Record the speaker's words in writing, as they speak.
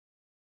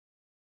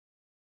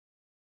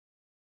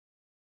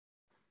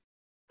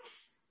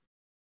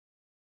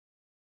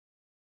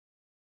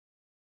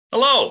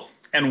Hello,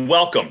 and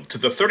welcome to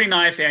the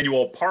 39th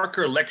Annual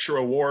Parker Lecture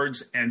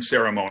Awards and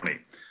Ceremony.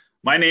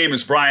 My name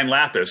is Brian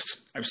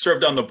Lapis. I've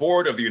served on the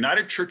board of the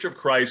United Church of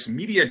Christ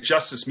Media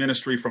Justice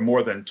Ministry for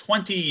more than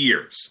 20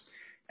 years.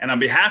 And on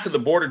behalf of the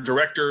board of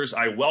directors,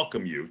 I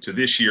welcome you to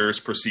this year's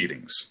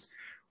proceedings.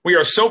 We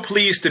are so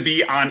pleased to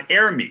be on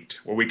AirMeet,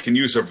 where we can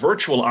use a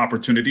virtual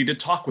opportunity to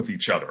talk with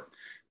each other.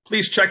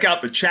 Please check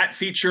out the chat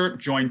feature,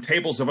 join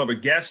tables of other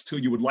guests who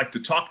you would like to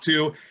talk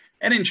to,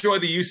 and enjoy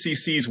the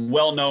UCC's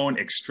well-known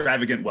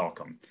extravagant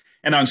welcome.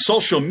 And on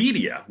social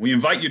media, we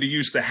invite you to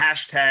use the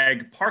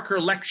hashtag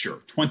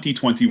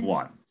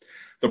 #ParkerLecture2021.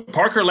 The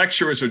Parker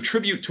Lecture is a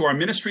tribute to our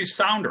ministry's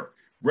founder,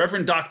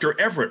 Reverend Dr.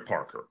 Everett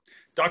Parker.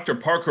 Dr.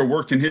 Parker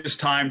worked in his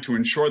time to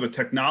ensure the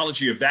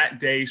technology of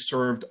that day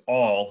served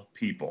all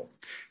people.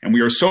 And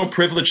we are so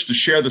privileged to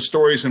share the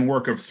stories and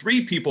work of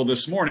 3 people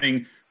this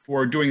morning who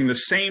are doing the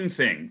same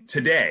thing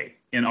today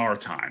in our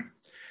time.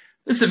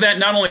 This event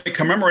not only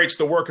commemorates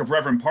the work of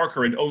Reverend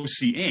Parker and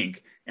OC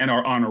Inc. and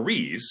our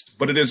honorees,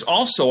 but it is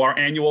also our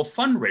annual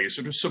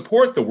fundraiser to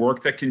support the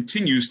work that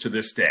continues to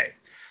this day.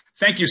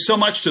 Thank you so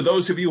much to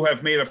those of you who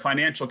have made a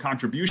financial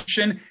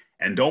contribution.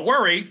 And don't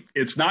worry,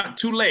 it's not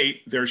too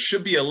late. There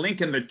should be a link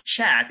in the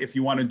chat if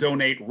you want to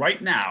donate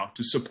right now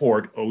to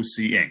support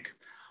OC Inc.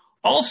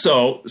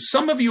 Also,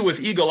 some of you with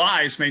eagle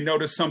eyes may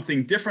notice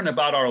something different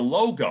about our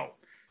logo.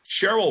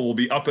 Cheryl will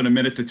be up in a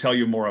minute to tell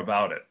you more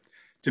about it.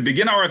 To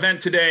begin our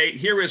event today,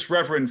 here is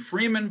Reverend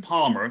Freeman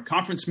Palmer,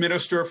 Conference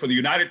Minister for the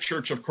United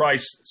Church of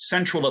Christ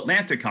Central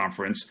Atlantic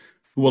Conference,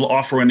 who will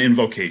offer an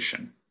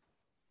invocation.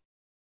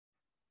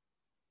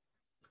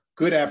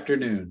 Good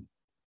afternoon.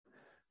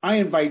 I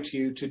invite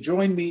you to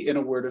join me in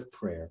a word of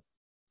prayer.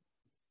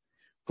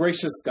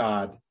 Gracious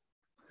God,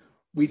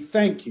 we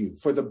thank you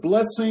for the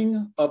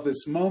blessing of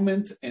this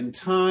moment in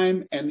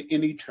time and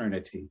in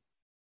eternity,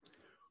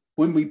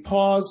 when we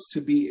pause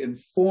to be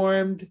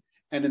informed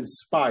and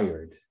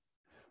inspired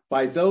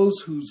by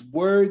those whose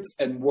words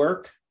and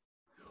work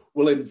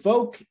will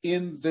invoke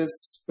in this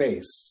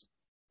space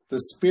the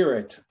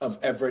spirit of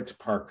Everett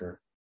Parker.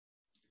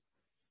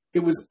 It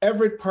was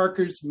Everett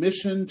Parker's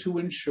mission to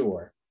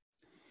ensure,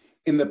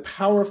 in the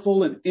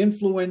powerful and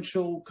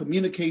influential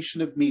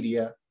communication of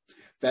media,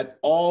 that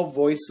all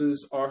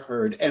voices are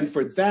heard. And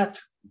for that,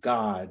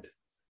 God,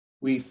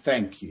 we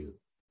thank you.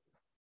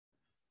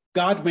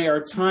 God, may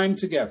our time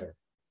together,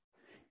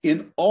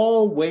 in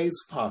all ways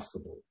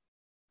possible,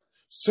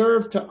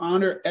 serve to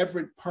honor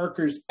Everett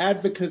Parker's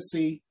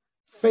advocacy,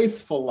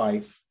 faithful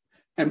life,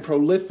 and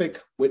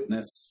prolific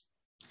witness,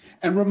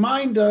 and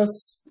remind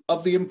us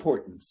of the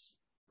importance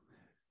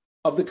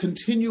of the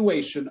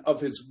continuation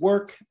of his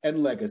work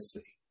and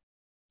legacy.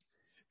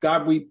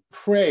 God, we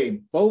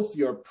pray both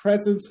your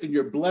presence and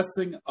your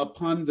blessing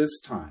upon this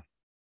time.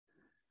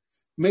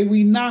 May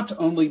we not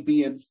only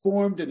be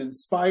informed and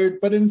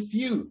inspired, but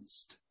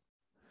infused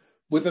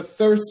with a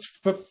thirst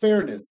for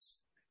fairness,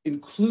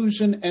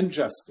 inclusion, and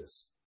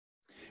justice,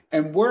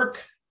 and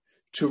work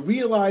to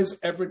realize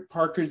Everett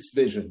Parker's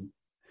vision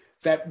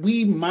that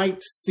we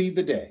might see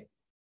the day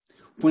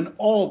when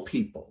all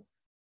people,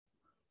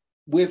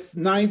 with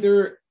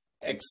neither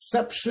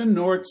exception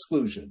nor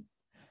exclusion,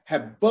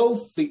 have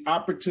both the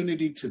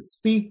opportunity to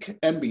speak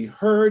and be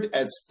heard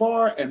as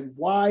far and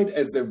wide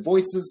as their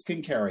voices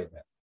can carry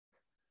them.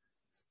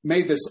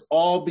 May this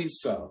all be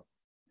so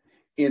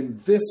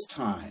in this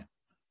time,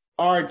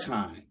 our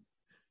time,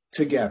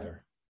 together.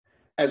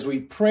 As we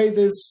pray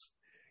this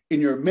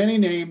in your many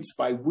names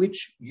by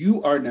which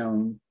you are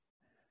known.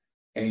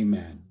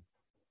 Amen.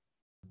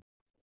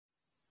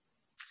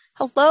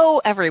 Hello,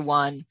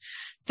 everyone.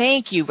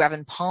 Thank you,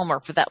 Reverend Palmer,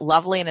 for that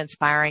lovely and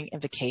inspiring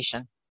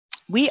invocation.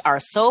 We are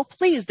so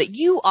pleased that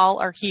you all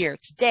are here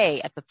today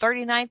at the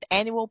 39th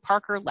Annual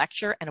Parker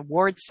Lecture and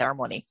Awards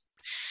Ceremony.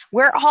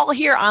 We're all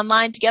here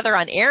online together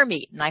on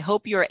AirMeet, and I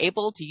hope you are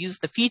able to use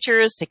the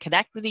features to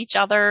connect with each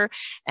other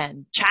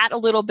and chat a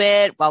little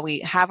bit while we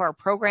have our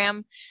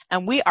program.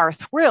 And we are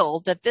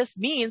thrilled that this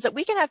means that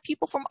we can have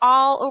people from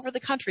all over the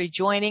country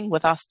joining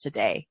with us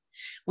today.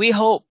 We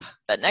hope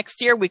that next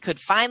year we could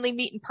finally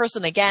meet in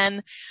person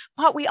again,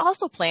 but we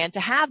also plan to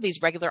have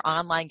these regular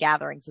online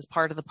gatherings as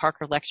part of the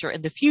Parker Lecture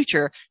in the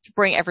future to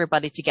bring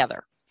everybody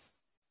together.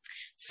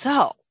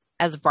 So,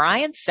 as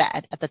Brian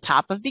said at the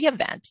top of the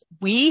event,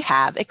 we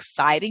have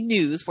exciting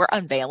news we're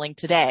unveiling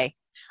today.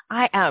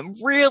 I am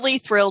really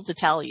thrilled to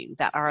tell you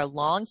that our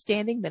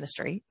long-standing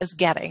ministry is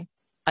getting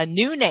a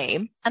new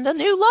name and a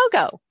new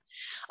logo.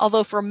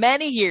 Although for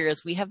many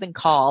years we have been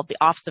called the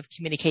Office of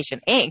Communication,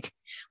 Inc.,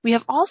 we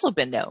have also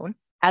been known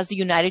as the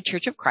United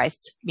Church of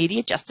Christ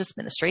Media Justice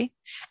Ministry,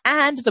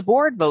 and the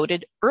board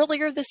voted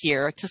earlier this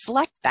year to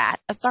select that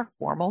as our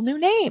formal new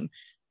name.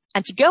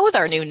 And to go with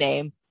our new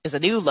name is a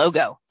new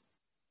logo.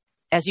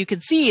 As you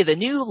can see, the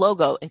new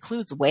logo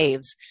includes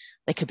waves.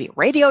 They could be a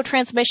radio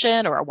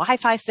transmission or a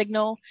Wi-Fi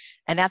signal.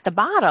 And at the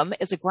bottom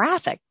is a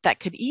graphic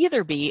that could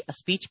either be a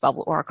speech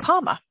bubble or a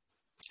comma.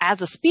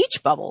 As a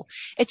speech bubble,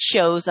 it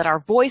shows that our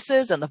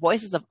voices and the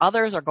voices of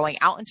others are going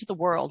out into the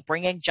world,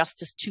 bringing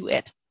justice to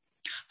it.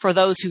 For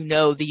those who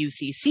know the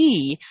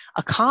UCC,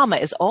 a comma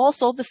is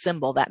also the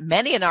symbol that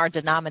many in our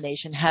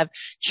denomination have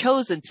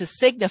chosen to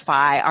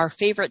signify our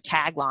favorite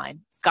tagline,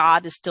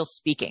 God is still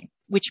speaking,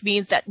 which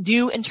means that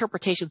new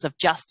interpretations of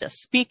justice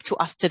speak to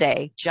us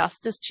today,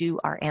 just as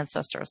to our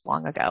ancestors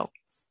long ago.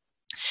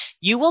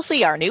 You will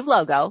see our new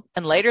logo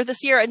and later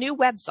this year, a new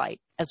website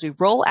as we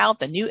roll out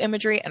the new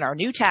imagery and our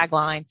new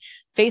tagline,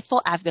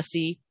 Faithful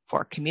Advocacy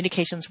for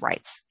Communications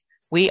Rights.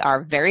 We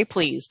are very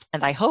pleased,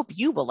 and I hope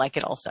you will like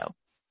it also.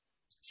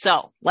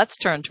 So let's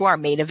turn to our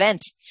main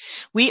event.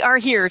 We are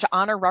here to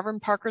honor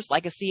Reverend Parker's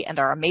legacy and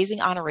our amazing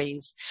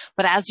honorees.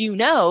 But as you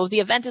know, the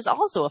event is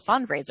also a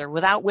fundraiser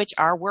without which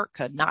our work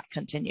could not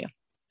continue.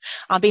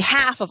 On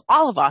behalf of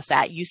all of us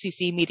at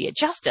UCC Media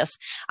Justice,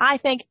 I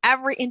thank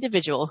every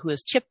individual who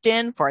has chipped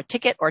in for a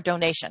ticket or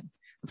donation.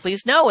 And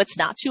please know it's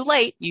not too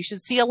late. You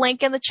should see a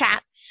link in the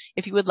chat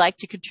if you would like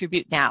to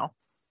contribute now.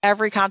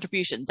 Every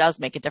contribution does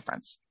make a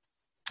difference.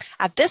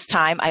 At this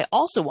time, I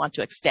also want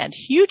to extend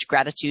huge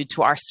gratitude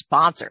to our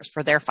sponsors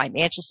for their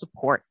financial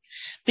support.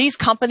 These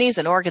companies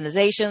and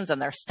organizations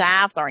and their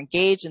staffs are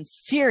engaged in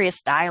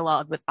serious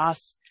dialogue with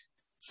us.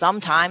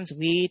 Sometimes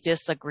we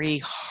disagree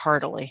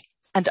heartily,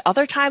 and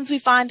other times we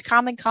find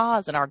common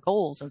cause in our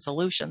goals and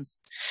solutions.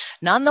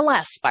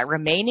 Nonetheless, by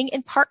remaining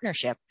in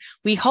partnership,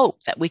 we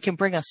hope that we can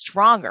bring a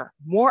stronger,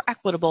 more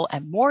equitable,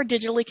 and more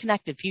digitally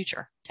connected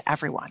future to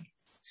everyone.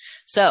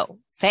 So,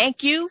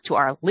 thank you to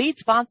our lead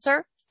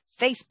sponsor,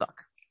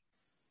 Facebook.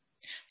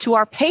 To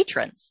our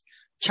patrons,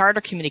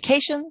 Charter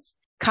Communications,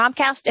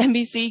 Comcast,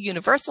 NBC,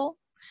 Universal,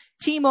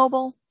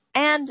 T-Mobile,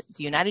 and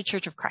the United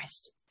Church of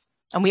Christ.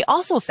 And we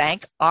also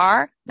thank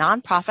our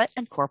nonprofit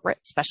and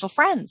corporate special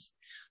friends,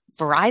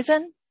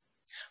 Verizon,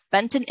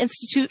 Benton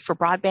Institute for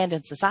Broadband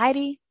and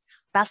Society,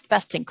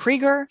 Best and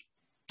Krieger,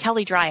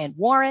 Kelly Dry and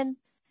Warren,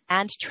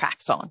 and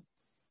TrackPhone.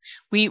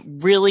 We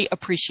really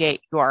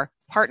appreciate your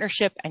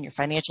partnership and your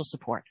financial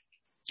support.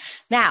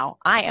 Now,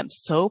 I am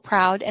so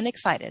proud and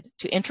excited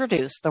to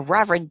introduce the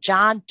Reverend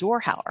John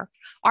Dorhauer,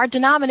 our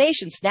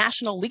denomination's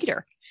national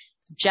leader,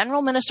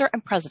 General Minister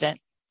and President,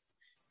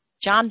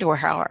 John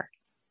Dorhauer.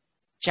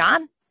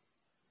 John?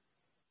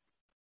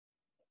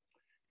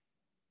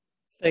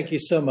 Thank you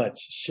so much,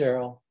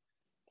 Cheryl.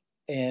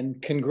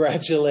 And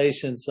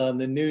congratulations on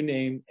the new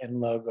name and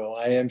logo.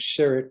 I am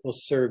sure it will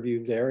serve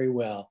you very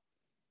well.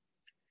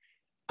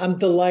 I'm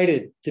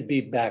delighted to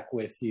be back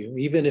with you,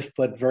 even if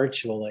but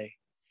virtually.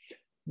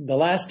 The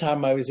last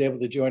time I was able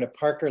to join a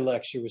Parker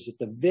lecture was at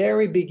the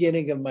very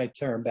beginning of my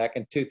term back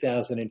in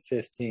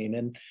 2015.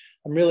 And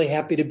I'm really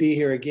happy to be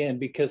here again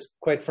because,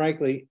 quite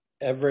frankly,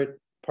 Everett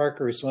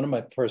Parker is one of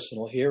my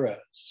personal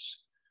heroes.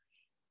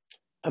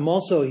 I'm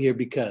also here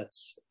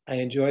because I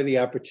enjoy the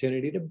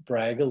opportunity to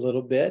brag a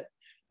little bit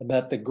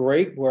about the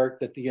great work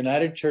that the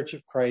United Church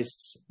of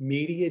Christ's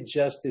Media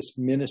Justice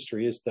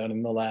Ministry has done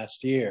in the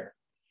last year.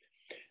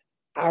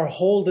 Our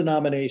whole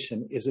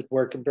denomination is at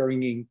work in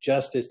bringing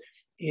justice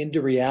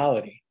into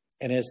reality.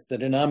 And as the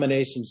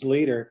denomination's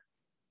leader,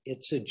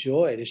 it's a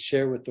joy to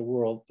share with the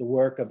world the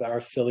work of our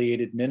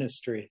affiliated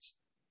ministries.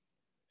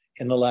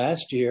 In the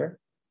last year,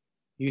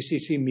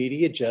 UCC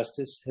Media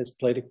Justice has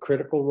played a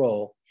critical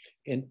role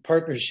in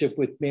partnership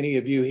with many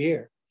of you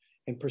here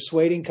in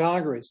persuading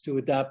Congress to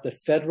adopt a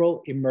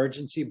federal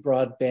emergency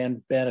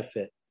broadband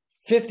benefit,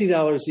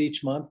 $50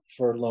 each month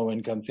for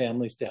low-income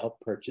families to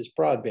help purchase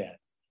broadband.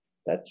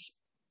 That's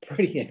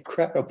pretty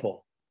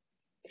incredible.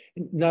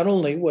 Not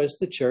only was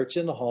the church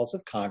in the halls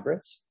of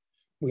Congress,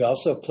 we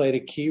also played a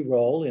key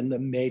role in the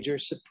major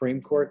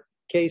Supreme Court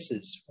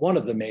cases, one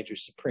of the major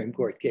Supreme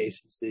Court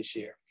cases this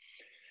year.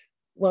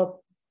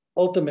 Well,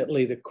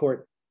 ultimately, the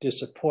court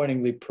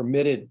disappointingly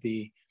permitted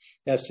the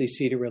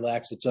FCC to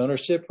relax its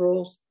ownership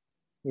rules.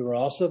 We were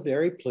also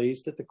very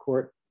pleased that the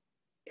court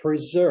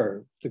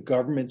preserved the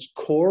government's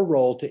core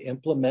role to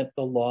implement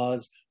the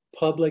law's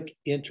public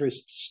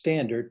interest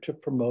standard to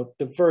promote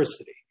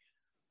diversity,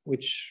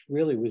 which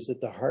really was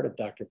at the heart of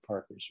Dr.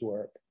 Parker's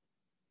work.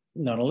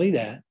 Not only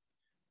that,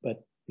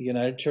 but the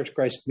United Church of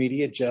Christ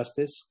Media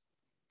Justice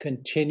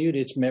continued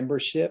its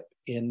membership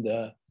in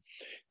the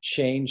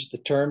Change the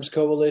Terms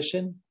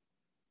Coalition,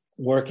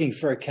 working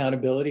for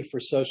accountability for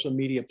social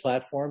media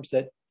platforms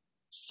that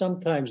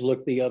sometimes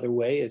look the other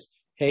way as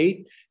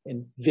hate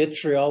and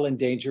vitriol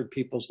endanger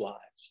people's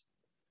lives.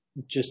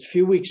 Just a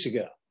few weeks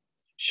ago,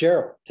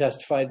 Cheryl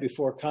testified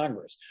before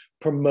Congress,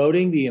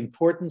 promoting the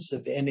importance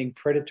of ending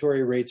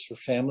predatory rates for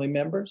family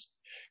members,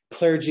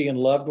 clergy and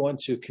loved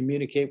ones who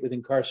communicate with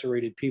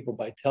incarcerated people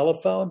by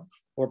telephone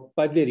or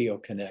by video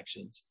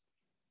connections.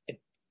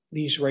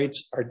 These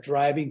rates are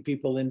driving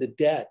people into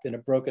debt in a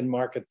broken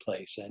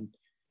marketplace, and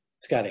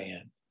it's got to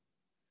end.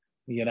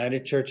 The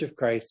United Church of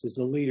Christ is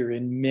a leader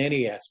in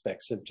many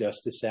aspects of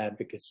justice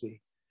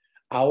advocacy.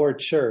 Our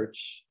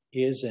church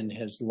is and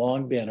has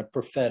long been a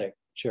prophetic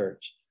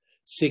church,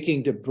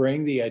 seeking to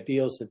bring the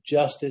ideals of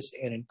justice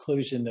and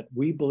inclusion that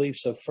we believe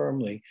so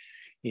firmly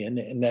in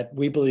and that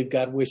we believe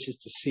God wishes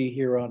to see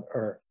here on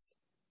earth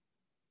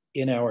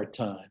in our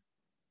time.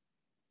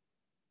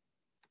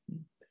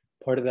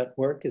 Part of that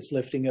work is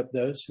lifting up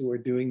those who are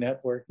doing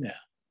that work now.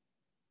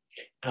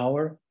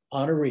 Our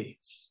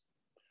honorees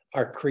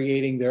are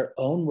creating their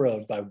own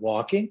road by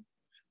walking,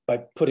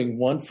 by putting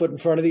one foot in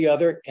front of the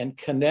other and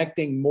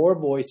connecting more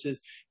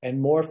voices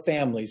and more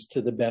families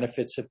to the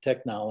benefits of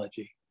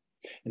technology.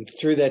 And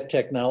through that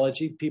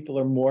technology, people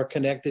are more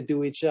connected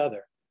to each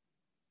other,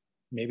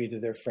 maybe to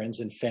their friends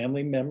and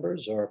family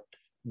members, or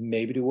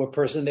maybe to a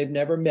person they've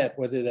never met,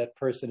 whether that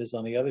person is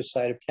on the other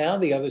side of town,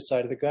 the other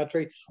side of the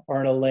country, or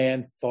in a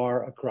land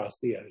far across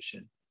the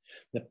ocean.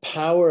 The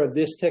power of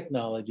this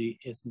technology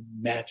is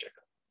magical.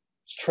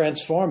 It's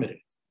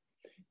transformative.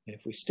 And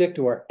if we stick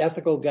to our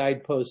ethical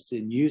guideposts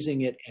in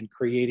using it and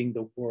creating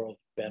the world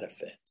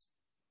benefits.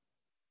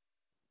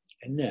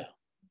 And now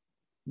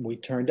we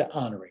turn to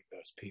honoring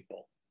those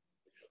people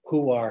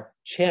who are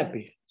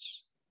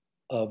champions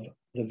of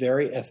the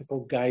very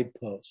ethical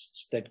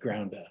guideposts that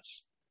ground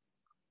us.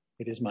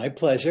 It is my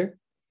pleasure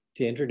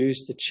to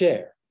introduce the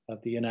chair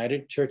of the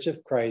United Church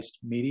of Christ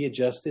Media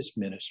Justice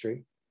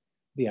Ministry,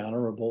 the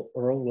Honorable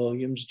Earl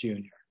Williams,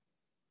 Jr.,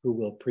 who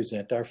will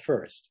present our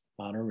first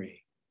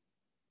honoree.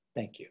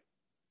 Thank you.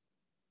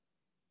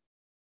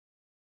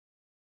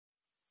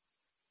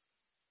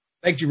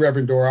 Thank you,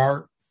 Reverend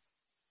Dorar.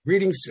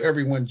 Greetings to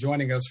everyone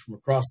joining us from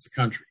across the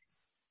country.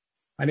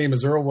 My name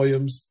is Earl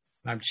Williams,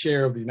 and I'm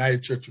chair of the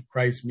United Church of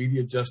Christ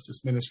Media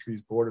Justice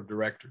Ministries Board of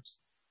Directors.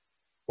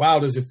 Wow,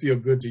 does it feel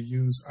good to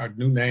use our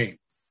new name.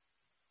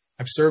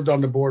 I've served on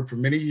the board for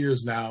many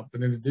years now,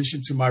 but in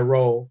addition to my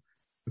role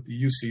with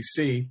the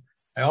UCC,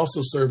 I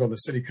also serve on the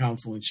City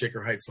Council in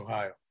Shaker Heights,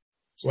 Ohio.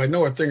 So I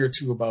know a thing or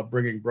two about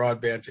bringing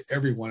broadband to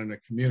everyone in a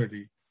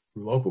community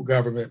through local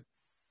government,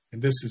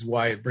 and this is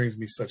why it brings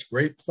me such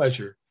great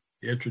pleasure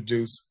to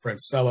introduce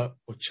Francella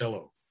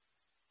Ocello.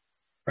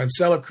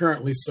 Francella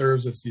currently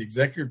serves as the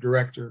Executive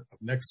Director of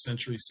Next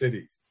Century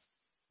Cities,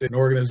 an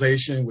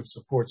organization which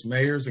supports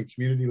mayors and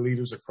community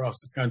leaders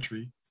across the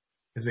country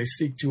as they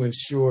seek to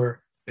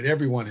ensure that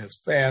everyone has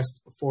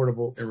fast,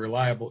 affordable, and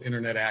reliable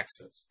internet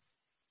access.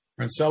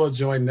 Francella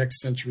joined Next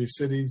Century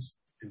Cities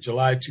in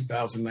July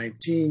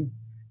 2019,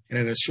 and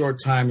in a short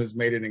time has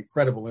made an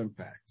incredible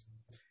impact.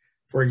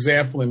 For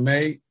example, in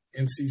May,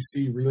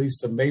 NCC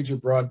released a major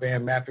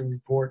broadband mapping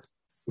report,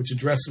 which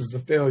addresses the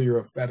failure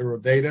of federal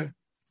data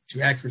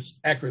to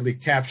accurately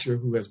capture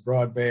who has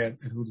broadband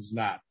and who does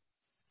not.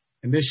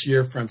 And this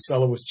year,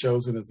 Francella was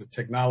chosen as a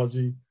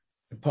Technology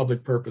and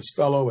Public Purpose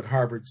Fellow at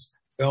Harvard's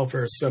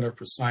Belfair Center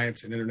for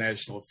Science and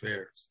International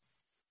Affairs.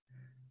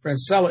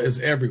 Francella is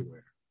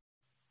everywhere,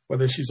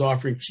 whether she's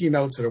offering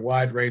keynotes at a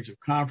wide range of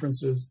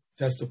conferences,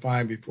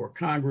 testifying before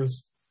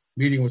Congress,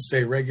 meeting with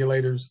state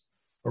regulators,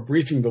 or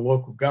briefing the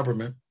local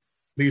government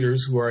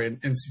leaders who are in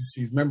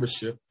NCC's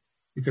membership.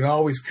 You can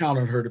always count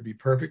on her to be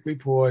perfectly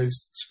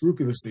poised,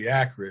 scrupulously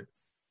accurate,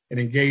 and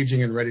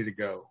engaging and ready to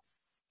go.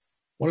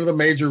 One of the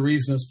major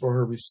reasons for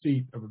her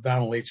receipt of the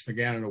Donald H.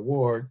 McGannon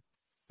Award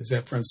is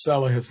that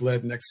Francella has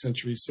led Next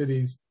Century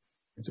Cities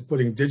into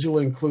putting digital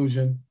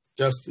inclusion,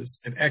 justice,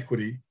 and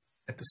equity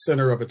at the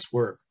center of its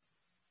work.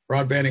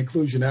 Broadband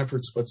inclusion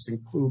efforts must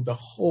include the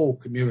whole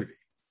community.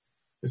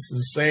 This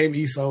is the same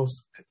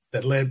ethos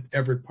that led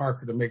Everett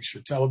Parker to make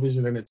sure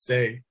television in its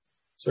day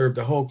served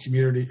the whole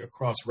community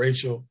across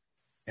racial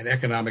and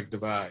economic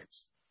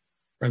divides.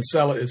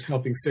 Francella is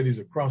helping cities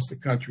across the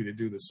country to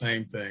do the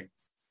same thing.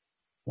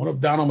 One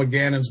of Donald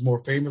McGannon's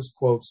more famous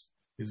quotes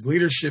is,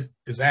 "Leadership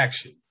is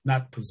action,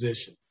 not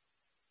position."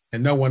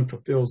 And no one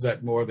fulfills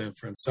that more than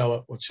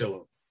Francella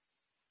Ocello.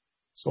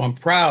 So I'm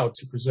proud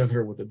to present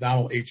her with the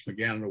Donald H.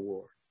 McGannon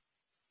Award.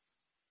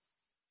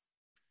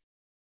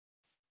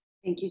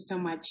 Thank you so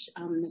much,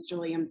 Mr.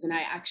 Williams. And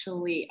I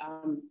actually,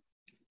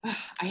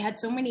 I had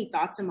so many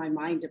thoughts in my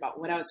mind about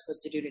what I was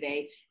supposed to do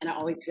today. And I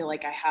always feel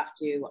like I have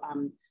to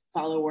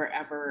follow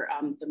wherever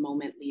the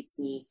moment leads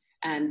me.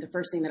 And the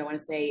first thing that I want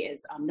to say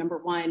is, number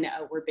one,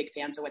 we're big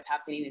fans of what's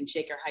happening in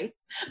Shaker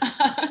Heights.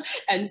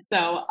 And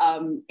so,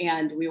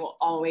 and we will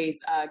always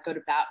go to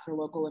bat for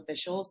local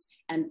officials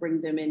and bring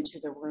them into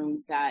the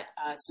rooms that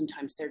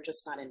sometimes they're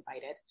just not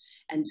invited.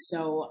 And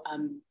so,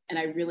 and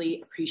I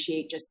really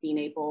appreciate just being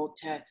able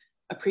to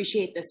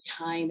appreciate this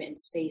time and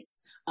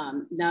space,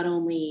 not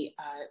only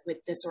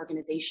with this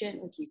organization,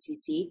 with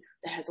UCC,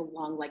 that has a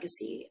long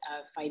legacy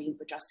of fighting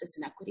for justice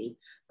and equity,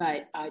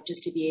 but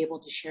just to be able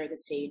to share the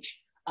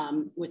stage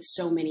with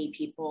so many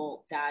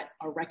people that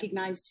are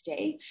recognized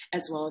today,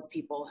 as well as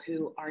people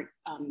who aren't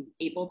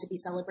able to be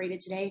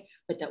celebrated today,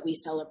 but that we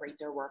celebrate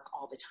their work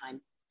all the time.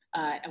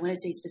 I want to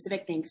say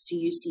specific thanks to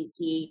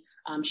UCC,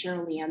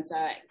 Cheryl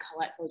Lianza, and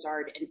Colette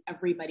Fozard, and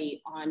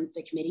everybody on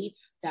the committee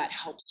that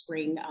helps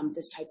bring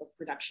this type of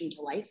production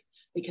to life,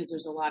 because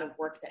there's a lot of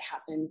work that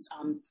happens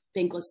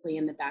thanklessly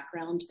in the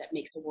background that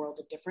makes a world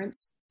of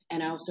difference.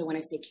 And I also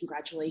want to say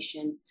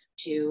congratulations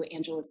to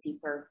Angela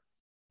Siefer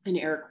and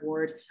Eric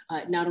Ward,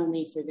 not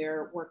only for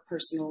their work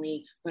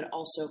personally, but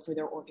also for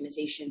their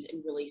organizations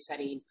in really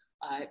setting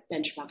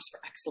benchmarks for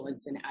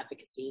excellence in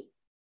advocacy.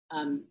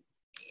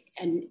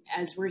 And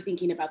as we're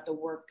thinking about the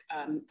work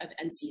of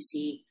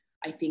NCC,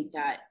 I think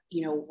that,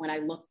 when I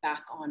look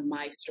back on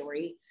my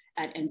story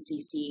at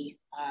NCC,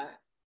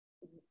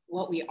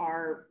 what we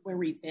are, where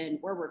we've been,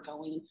 where we're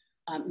going,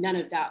 none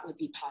of that would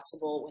be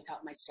possible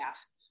without my staff.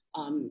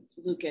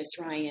 Lucas,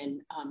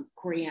 Ryan,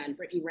 Corianne,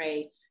 Brittany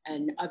Ray,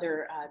 and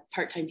other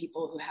part-time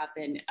people who have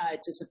been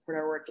to support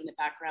our work in the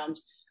background.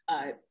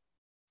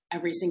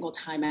 Every single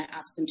time I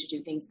ask them to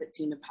do things that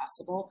seem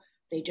impossible,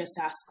 they just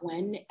ask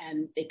when,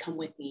 and they come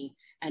with me,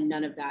 and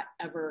none of that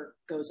ever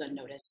goes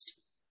unnoticed.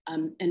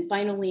 And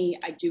finally,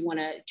 I do want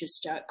to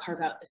just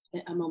carve out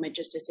a moment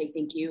just to say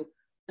thank you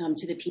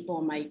to the people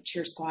on my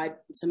cheer squad.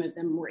 Some of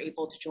them were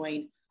able to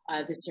join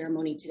this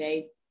ceremony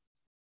today.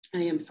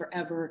 I am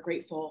forever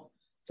grateful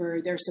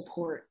for their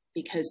support,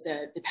 because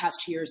the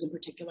past 2 years in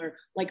particular,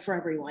 like for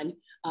everyone,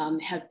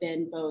 have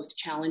been both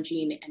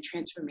challenging and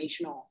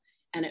transformational.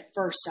 And at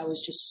first, I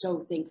was just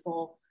so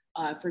thankful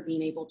for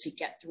being able to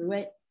get through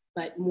it.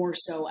 But more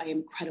so, I am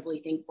incredibly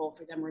thankful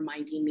for them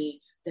reminding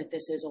me that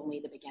this is only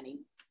the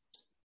beginning.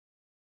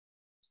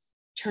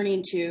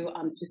 Turning to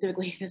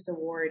specifically this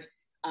award,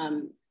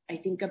 I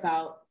think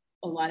about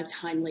a lot of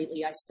time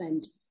lately. I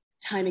spend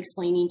time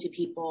explaining to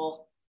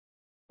people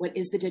what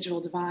is the digital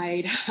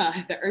divide,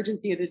 the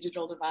urgency of the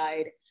digital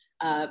divide,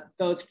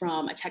 both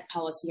from a tech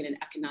policy and an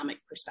economic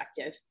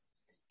perspective.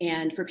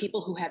 And for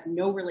people who have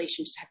no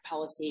relation to tech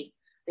policy,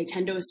 they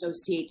tend to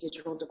associate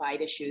digital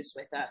divide issues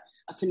with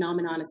a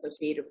phenomenon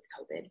associated with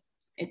COVID.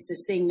 It's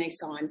this thing they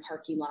saw in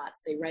parking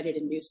lots. They read it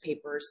in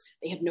newspapers.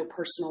 They have no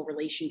personal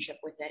relationship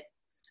with it.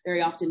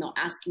 Very often they'll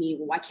ask me,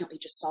 well, why can't we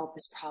just solve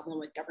this problem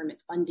with government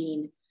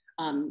funding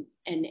and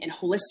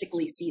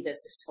holistically see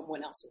this as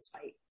someone else's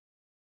fight?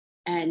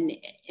 And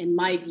in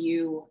my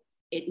view,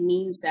 it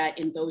means that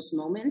in those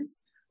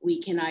moments,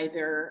 we can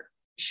either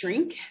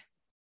shrink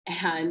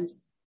and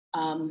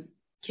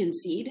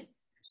concede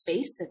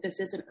space that this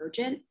isn't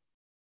urgent,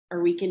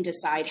 or we can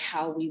decide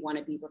how we want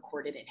to be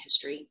recorded in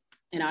history.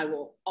 And I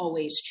will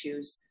always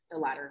choose the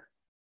latter.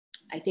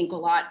 I think a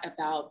lot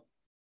about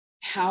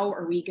how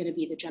are we going to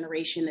be the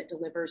generation that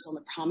delivers on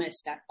the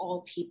promise that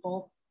all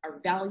people are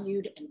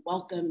valued and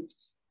welcomed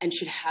and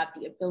should have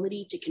the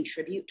ability to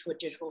contribute to a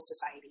digital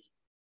society.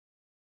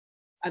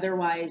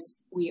 Otherwise,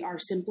 we are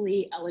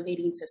simply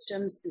elevating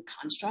systems and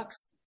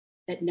constructs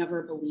that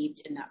never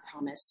believed in that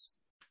promise.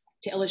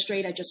 To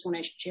illustrate, I just want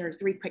to share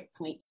 3 quick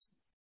points,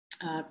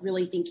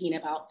 really thinking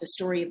about the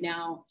story of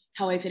now,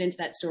 how I fit into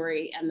that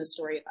story, and the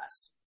story of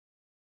us.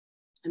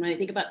 And when I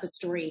think about the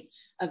story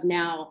of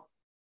now,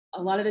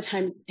 a lot of the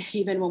times,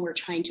 even when we're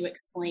trying to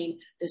explain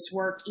this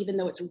work, even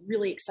though it's a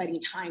really exciting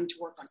time to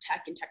work on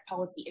tech and tech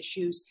policy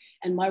issues,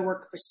 and my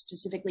work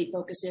specifically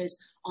focuses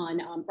on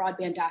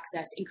broadband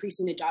access,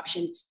 increasing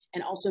adoption,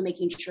 and also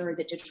making sure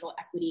that digital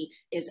equity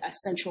is a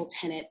central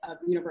tenet of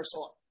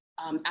universal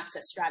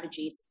access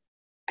strategies.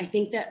 I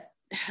think that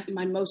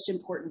my most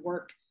important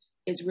work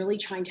is really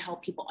trying to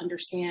help people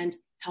understand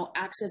how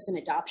access and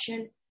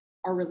adoption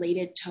are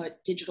related to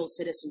digital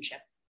citizenship.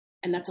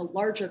 And that's a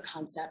larger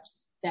concept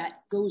that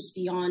goes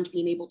beyond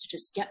being able to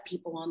just get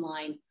people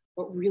online,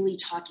 but really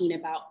talking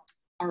about,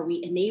 are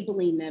we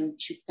enabling them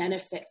to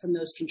benefit from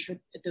those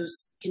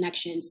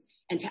connections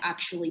and to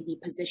actually be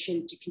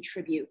positioned to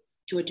contribute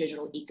to a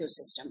digital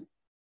ecosystem?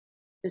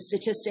 The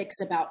statistics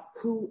about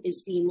who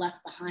is being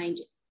left behind,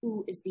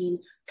 who is being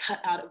cut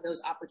out of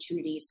those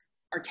opportunities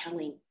are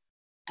telling.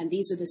 And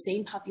these are the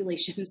same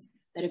populations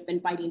that have been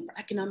fighting for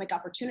economic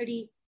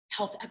opportunity,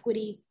 health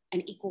equity,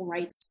 and equal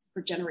rights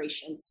for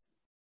generations.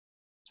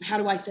 How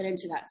do I fit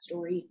into that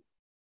story?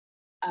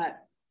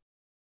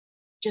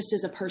 Just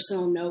as a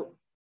personal note,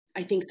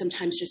 I think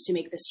sometimes just to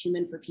make this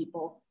human for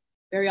people,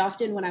 very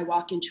often when I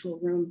walk into a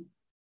room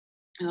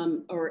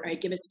or I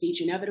give a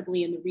speech,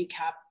 inevitably in the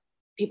recap,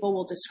 people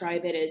will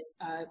describe it as,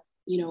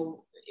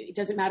 it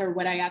doesn't matter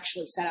what I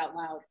actually said out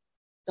loud.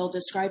 They'll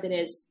describe it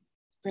as,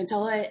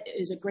 Francella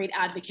is a great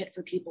advocate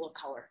for people of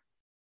color.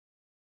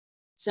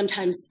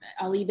 Sometimes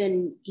I'll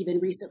even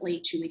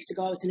recently, 2 weeks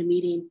ago, I was in a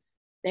meeting.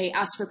 They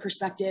asked for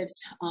perspectives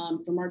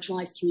from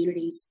marginalized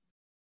communities.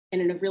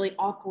 And in a really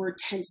awkward,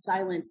 tense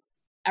silence,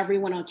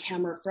 everyone on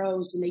camera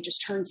froze and they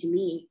just turned to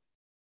me.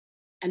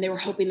 And they were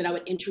hoping that I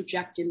would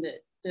interject in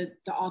the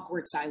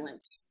awkward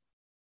silence.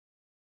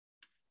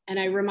 And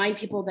I remind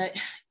people that,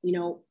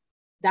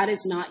 that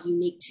is not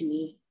unique to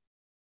me.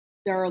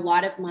 There are a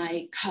lot of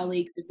my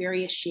colleagues of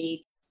various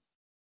shades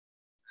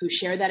who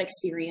share that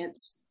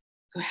experience,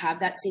 who have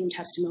that same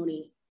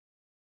testimony.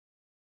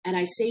 And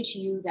I say to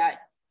you that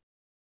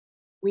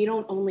we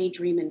don't only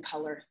dream in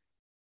color.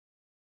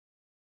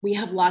 We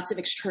have lots of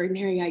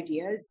extraordinary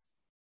ideas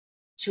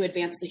to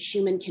advance the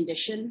human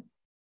condition,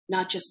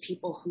 not just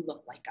people who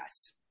look like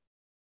us.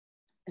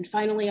 And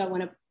finally, I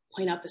want to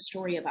point out the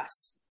story of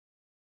us.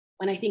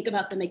 When I think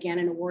about the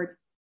McGannon Award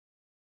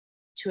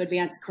to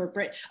advance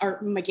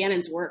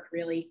McGannon's work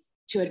really,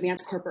 to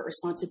advance corporate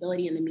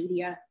responsibility in the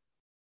media,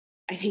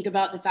 I think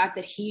about the fact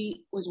that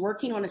he was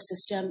working on a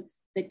system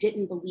that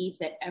didn't believe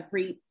that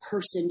every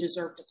person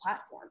deserved a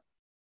platform.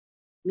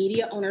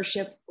 Media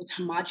ownership was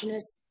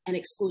homogenous and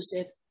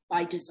exclusive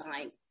by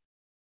design.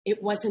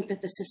 It wasn't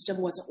that the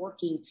system wasn't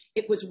working.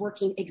 It was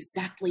working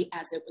exactly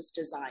as it was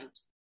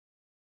designed.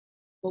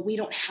 But we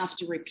don't have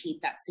to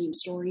repeat that same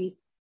story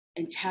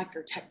in tech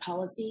or tech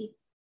policy.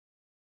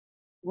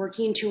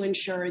 Working to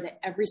ensure that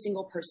every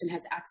single person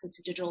has access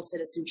to digital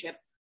citizenship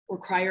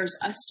requires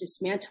us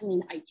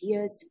dismantling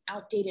ideas and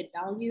outdated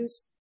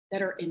values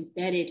that are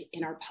embedded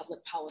in our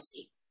public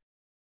policy.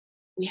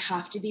 We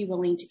have to be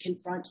willing to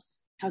confront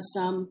how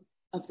some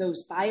of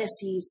those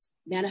biases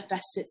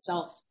manifests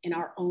itself in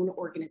our own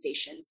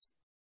organizations.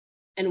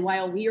 And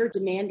while we are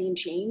demanding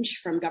change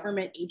from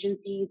government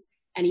agencies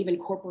and even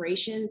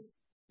corporations,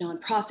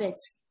 nonprofits,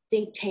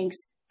 think tanks,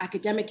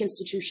 academic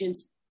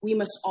institutions, we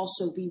must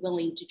also be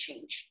willing to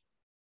change.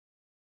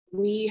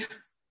 We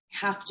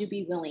have to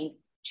be willing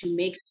to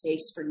make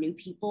space for new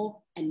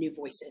people and new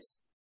voices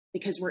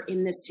because we're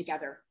in this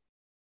together.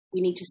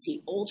 We need to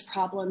see old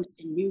problems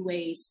in new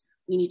ways.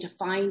 We need to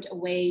find a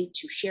way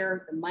to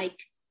share the mic.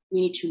 We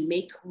need to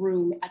make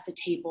room at the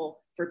table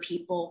for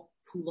people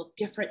who look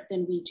different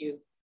than we do,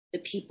 the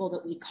people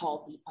that we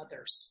call the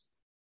others.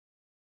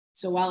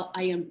 So while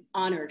I am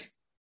honored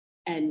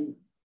and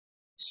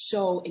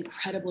so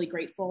incredibly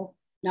grateful,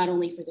 not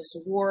only for this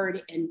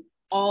award and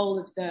all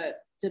of the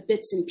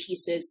bits and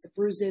pieces, the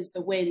bruises,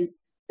 the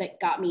wins that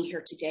got me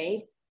here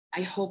today,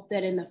 I hope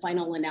that in the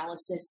final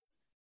analysis,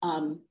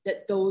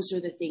 that those are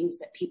the things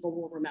that people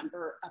will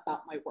remember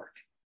about my work.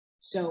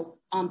 So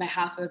on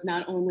behalf of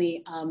not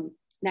only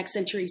Next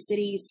Century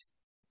Cities,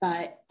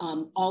 but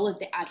all of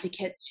the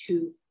advocates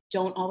who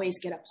don't always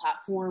get a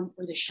platform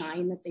or the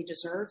shine that they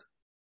deserve,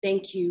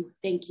 thank you,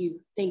 thank you,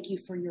 thank you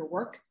for your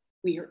work.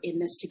 We are in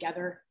this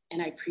together,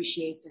 and I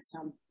appreciate this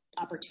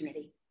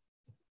opportunity.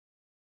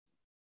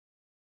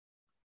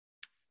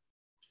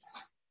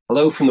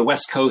 Hello from the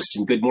West Coast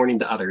and good morning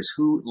to others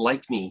who,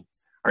 like me,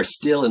 are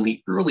still in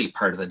the early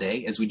part of the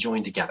day as we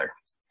join together.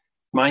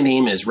 My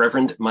name is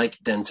Reverend Mike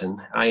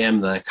Denton. I am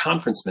the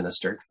conference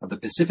minister of the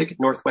Pacific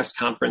Northwest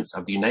Conference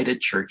of the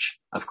United Church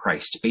of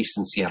Christ, based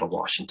in Seattle,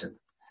 Washington.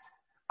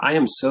 I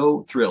am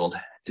so thrilled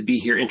to be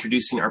here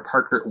introducing our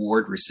Parker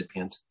Award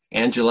recipient,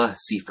 Angela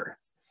Seifer.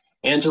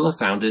 Angela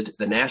founded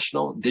the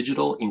National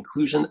Digital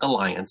Inclusion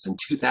Alliance in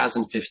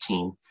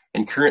 2015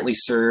 and currently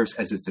serves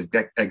as its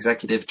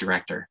executive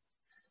director.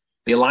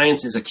 The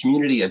Alliance is a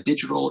community of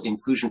digital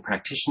inclusion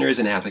practitioners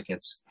and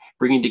advocates,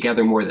 bringing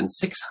together more than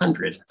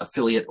 600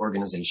 affiliate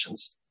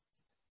organizations.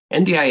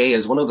 NDIA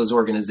is one of those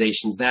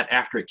organizations that,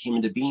 after it came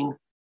into being,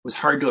 was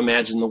hard to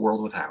imagine the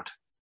world without.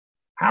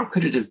 How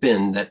could it have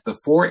been that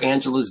before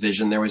Angela's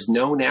vision, there was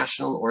no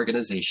national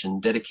organization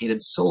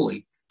dedicated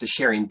solely to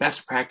sharing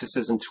best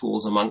practices and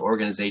tools among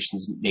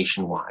organizations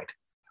nationwide,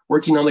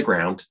 working on the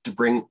ground to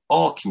bring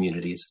all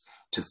communities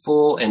to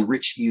full and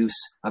rich use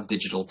of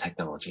digital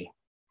technology?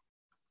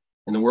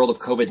 In the world of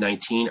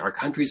COVID-19, our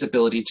country's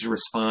ability to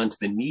respond to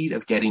the need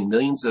of getting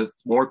millions of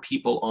more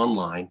people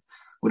online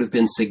would have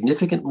been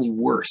significantly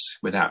worse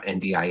without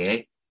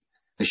NDIA.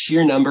 The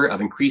sheer number of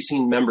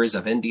increasing members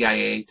of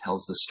NDIA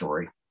tells the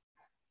story.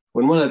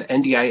 When one of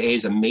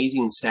NDIA's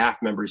amazing staff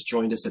members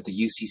joined us at the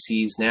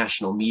UCC's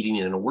national meeting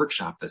in a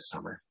workshop this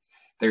summer,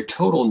 their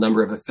total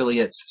number of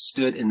affiliates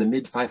stood in the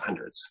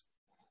mid-500s.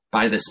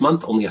 By this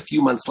month, only a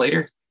few months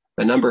later,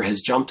 the number has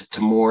jumped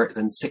to more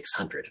than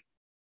 600.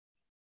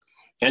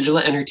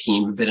 Angela and her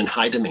team have been in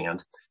high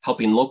demand,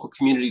 helping local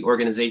community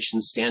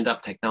organizations stand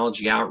up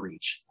technology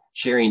outreach,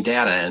 sharing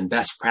data and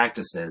best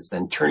practices,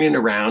 then turning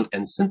around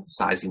and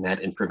synthesizing that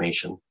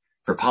information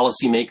for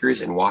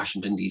policymakers in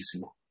Washington,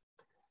 D.C.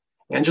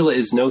 Angela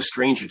is no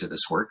stranger to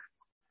this work.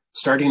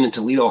 Starting in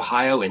Toledo,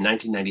 Ohio in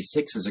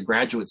 1996 as a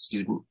graduate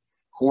student,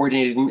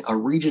 coordinating a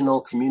regional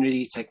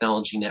community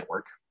technology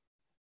network.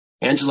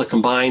 Angela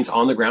combines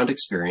on-the-ground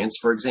experience,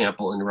 for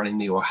example, in running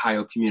the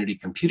Ohio Community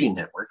Computing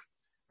Network,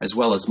 as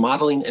well as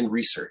modeling and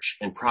research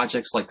in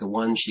projects like the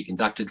one she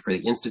conducted for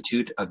the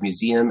Institute of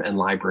Museum and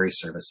Library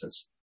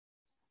Services.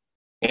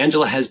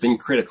 Angela has been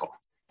critical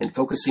in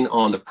focusing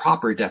on the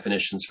proper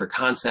definitions for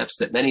concepts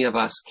that many of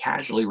us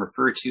casually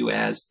refer to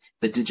as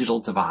the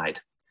digital divide.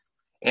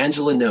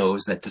 Angela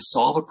knows that to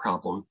solve a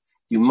problem,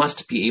 you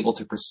must be able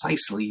to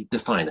precisely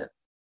define it.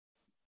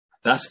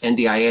 Thus,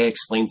 NDIA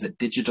explains that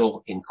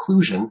digital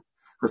inclusion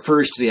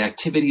refers to the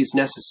activities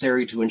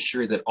necessary to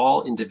ensure that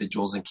all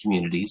individuals and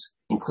communities,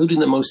 including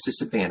the most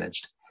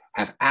disadvantaged,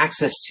 have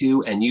access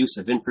to and use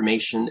of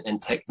information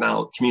and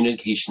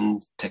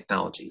communication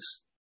technologies.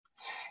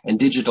 And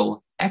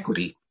digital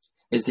equity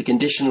is the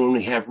condition when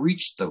we have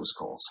reached those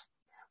goals,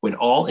 when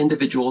all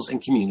individuals and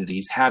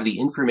communities have the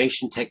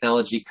information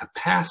technology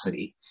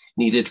capacity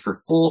needed for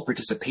full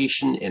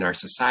participation in our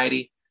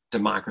society,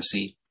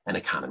 democracy, and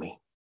economy.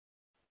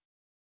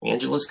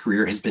 Angela's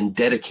career has been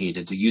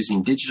dedicated to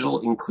using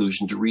digital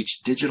inclusion to reach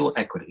digital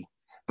equity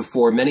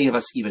before many of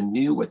us even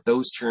knew what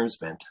those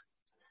terms meant.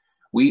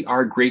 We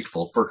are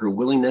grateful for her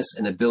willingness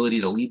and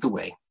ability to lead the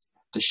way,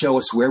 to show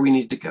us where we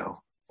need to go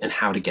and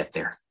how to get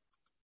there.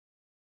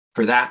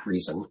 For that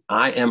reason,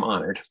 I am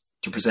honored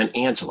to present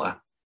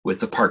Angela with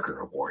the Parker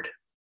Award.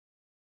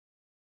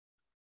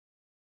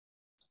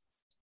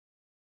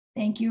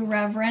 Thank you,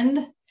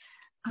 Reverend.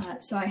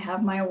 So I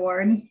have my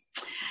award.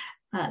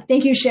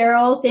 Thank you,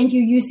 Cheryl. Thank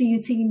you,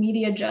 UCC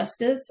Media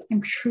Justice.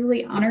 I'm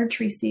truly honored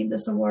to receive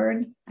this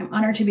award. I'm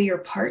honored to be your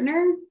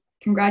partner.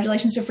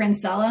 Congratulations to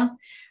Francella.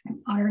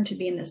 I'm honored to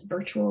be in this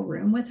virtual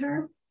room with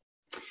her.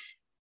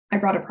 I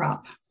brought a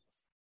prop.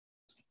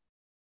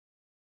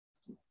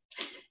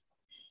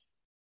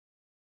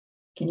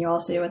 Can you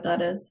all see what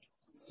that is?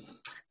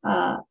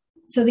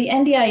 So the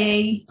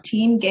NDIA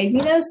team gave me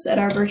this at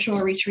our virtual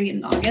retreat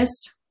in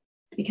August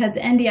because the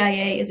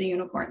NDIA is a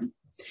unicorn.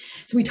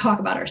 So we talk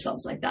about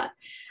ourselves like that.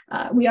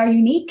 We are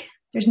unique.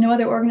 There's no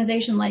other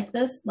organization like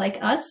this, like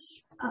us.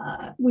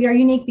 We are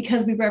unique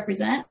because we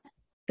represent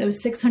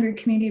those 600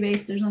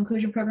 community-based digital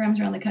inclusion programs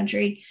around the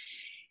country.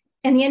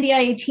 And the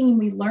NDIA team,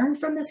 we learn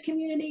from this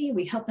community,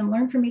 we help them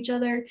learn from each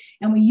other,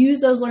 and we use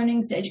those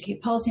learnings to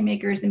educate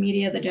policymakers, the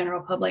media, the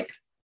general public.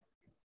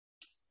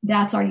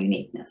 That's our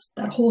uniqueness,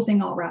 that whole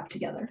thing all wrapped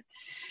together.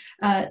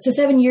 So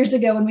 7 years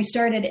ago when we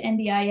started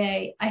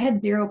NDIA, I had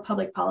zero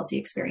public policy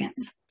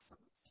experience,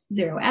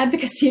 zero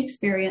advocacy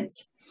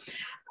experience.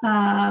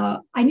 I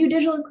knew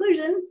digital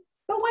inclusion,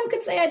 but one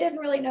could say I didn't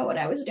really know what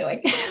I was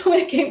doing when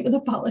it came to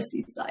the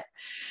policy side.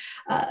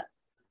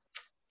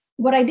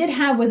 What I did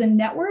have was a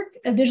network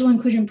of digital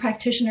inclusion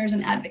practitioners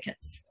and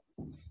advocates,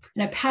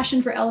 and a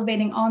passion for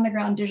elevating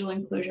on-the-ground digital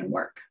inclusion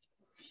work.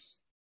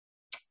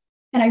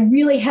 And I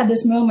really had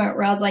this moment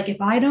where I was like,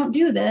 if I don't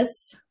do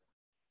this,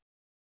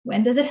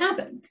 when does it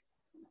happen?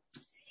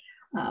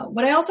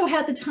 What I also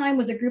had at the time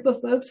was a group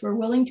of folks who were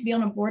willing to be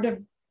on a board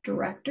of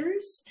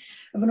directors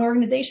of an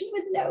organization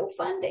with no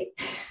funding.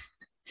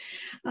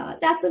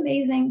 That's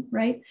amazing,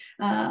 right?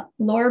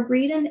 Laura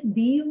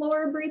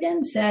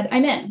Breeden said,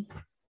 I'm in.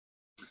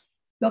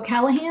 Bill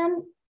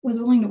Callahan was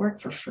willing to work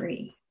for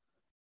free.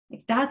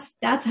 Like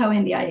that's how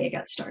NDIA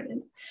got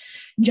started.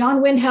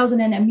 John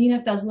Windhausen and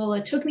Amina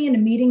Fazlullah took me into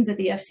meetings at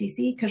the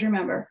FCC, because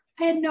remember,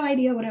 I had no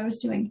idea what I was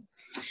doing.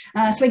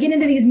 So I get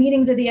into these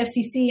meetings at the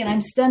FCC and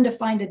I'm stunned to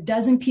find a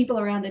dozen people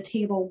around a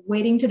table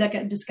waiting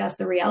to discuss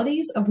the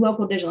realities of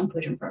local digital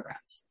inclusion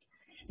programs.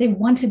 They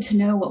wanted to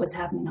know what was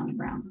happening on the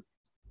ground.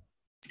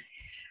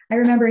 I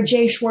remember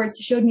Jay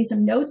Schwartz showed me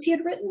some notes he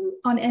had written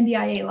on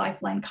NDIA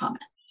Lifeline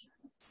comments.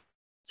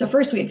 So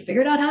first we had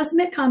figured out how to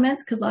submit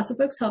comments because lots of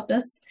folks helped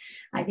us.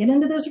 I get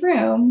into this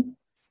room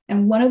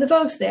and one of the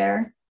folks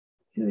there,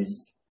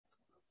 who's,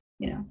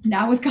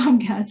 now with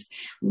Comcast,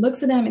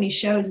 looks at him and he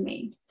shows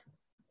me.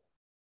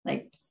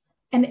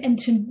 And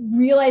to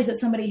realize that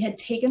somebody had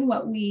taken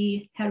what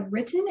we had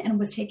written and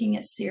was taking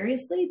it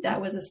seriously,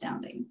 that was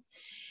astounding.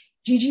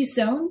 Gigi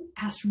Stone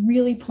asked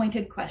really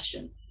pointed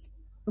questions.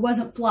 It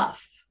wasn't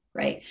fluff,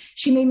 right?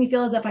 She made me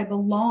feel as if I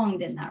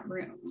belonged in that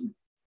room.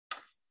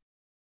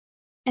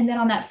 And then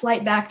on that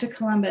flight back to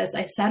Columbus,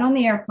 I sat on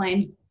the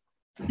airplane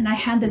and I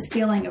had this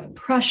feeling of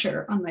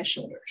pressure on my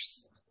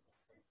shoulders,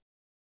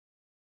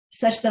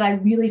 such that I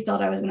really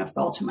felt I was going to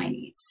fall to my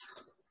knees.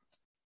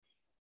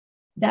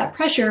 That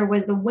pressure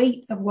was the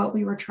weight of what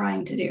we were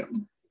trying to do.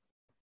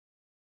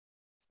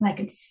 And I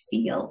could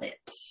feel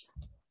it.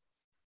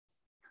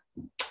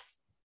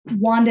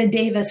 Wanda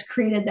Davis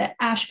created the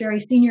Ashbury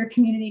Senior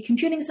Community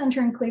Computing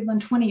Center in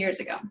Cleveland 20 years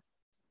ago.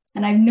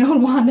 And I've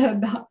known Wanda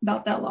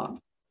about that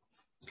long.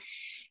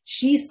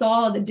 She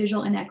saw the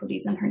digital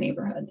inequities in her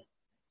neighborhood.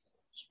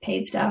 She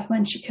paid staff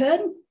when she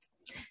could.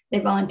 They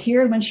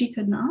volunteered when she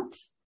could not.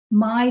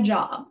 My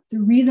job,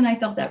 the reason I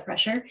felt that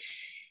pressure,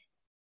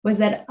 was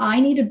that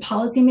I needed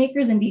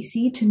policymakers in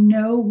DC to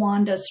know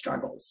Wanda's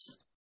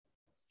struggles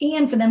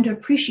and for them to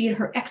appreciate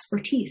her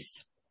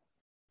expertise,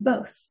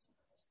 both.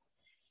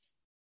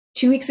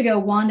 2 weeks ago,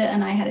 Wanda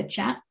and I had a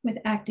chat with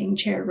Acting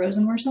Chair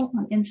Rosenworcel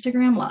on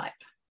Instagram Live.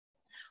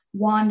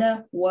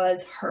 Wanda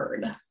was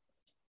heard.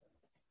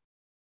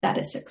 That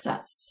is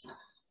success.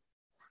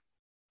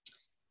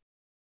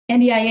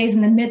 NDIA is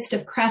in the midst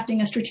of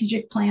crafting a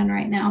strategic plan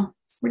right now.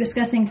 We're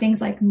discussing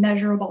things like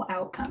measurable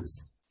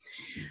outcomes.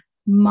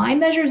 My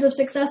measures of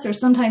success are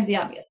sometimes the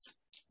obvious.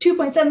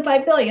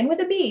 2.75 billion with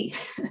a B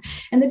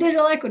and the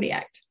Digital Equity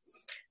Act.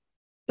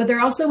 But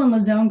they're also when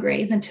Lazone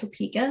Grays in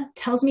Topeka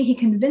tells me he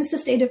convinced the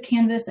state of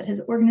Kansas that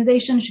his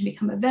organization should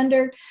become a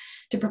vendor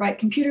to provide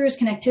computers,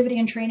 connectivity,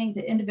 and training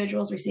to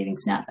individuals receiving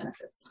SNAP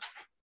benefits.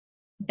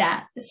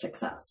 That is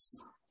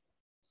success.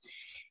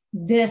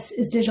 This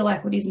is digital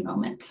equity's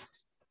moment.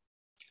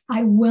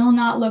 I will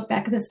not look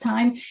back at this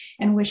time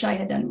and wish I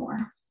had done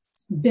more,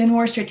 been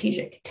more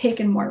strategic,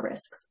 taken more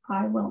risks.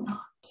 I will not.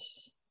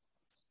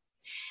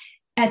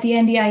 At the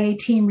NDIA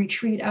team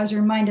retreat, I was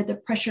reminded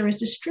that pressure is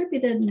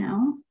distributed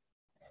now.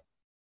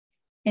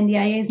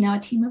 NDIA is now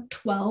a team of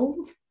 12,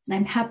 and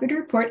I'm happy to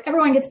report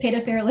everyone gets paid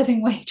a fair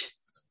living wage.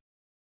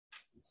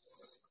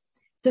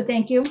 So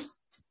thank you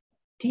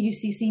to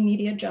UCC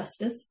Media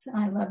Justice.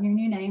 I love your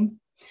new name.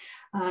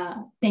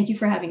 Thank you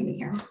for having me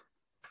here.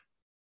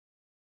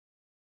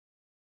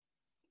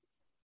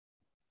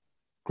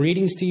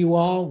 Greetings to you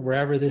all,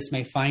 wherever this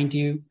may find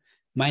you.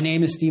 My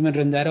name is Steven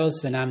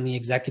Renderos, and I'm the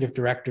Executive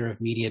Director of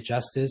Media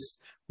Justice.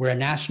 We're a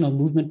national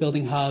movement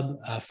building hub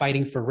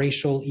fighting for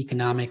racial,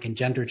 economic, and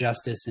gender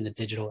justice in a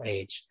digital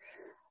age.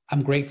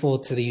 I'm grateful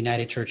to the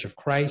United Church of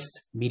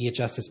Christ Media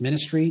Justice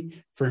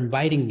Ministry for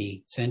inviting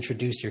me to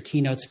introduce your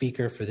keynote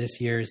speaker for this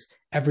year's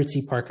Everett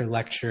C. Parker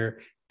Lecture,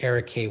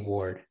 Eric K.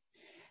 Ward.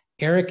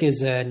 Eric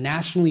is a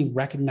nationally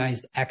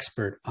recognized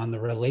expert on the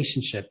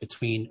relationship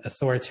between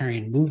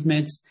authoritarian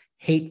movements,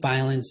 hate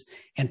violence,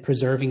 and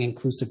preserving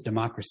inclusive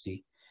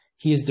democracy.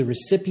 He is the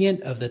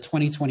recipient of the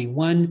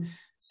 2021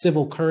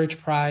 Civil Courage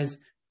Prize,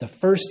 the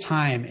first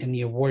time in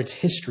the award's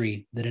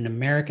history that an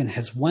American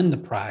has won the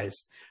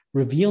prize,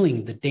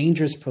 revealing the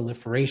dangerous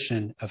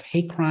proliferation of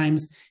hate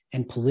crimes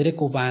and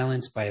political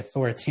violence by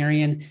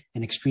authoritarian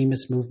and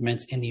extremist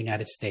movements in the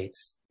United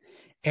States.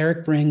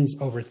 Eric brings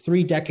over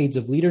 3 decades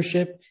of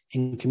leadership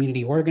in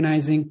community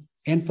organizing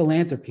and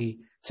philanthropy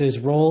to his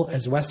role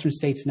as Western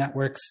States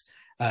Network's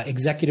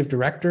executive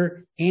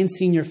director and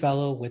senior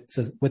fellow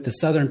with the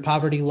Southern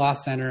Poverty Law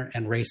Center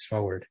and Race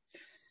Forward.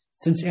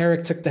 Since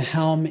Eric took the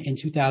helm in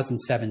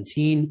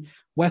 2017,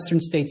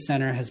 Western States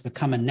Center has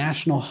become a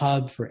national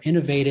hub for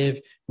innovative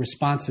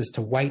responses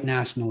to white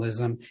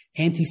nationalism,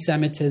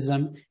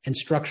 anti-Semitism, and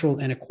structural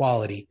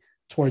inequality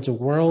towards a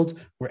world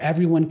where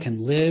everyone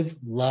can live,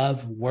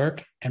 love,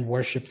 work, and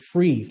worship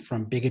free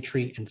from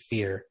bigotry and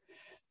fear.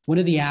 One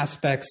of the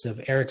aspects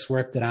of Eric's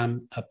work that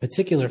I'm a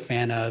particular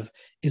fan of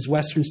is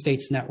Western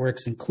States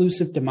Network's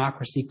Inclusive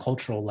Democracy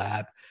Cultural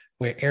Lab,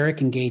 where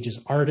Eric engages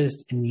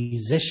artists and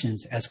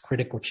musicians as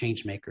critical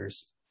change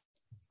makers.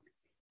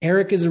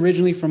 Eric is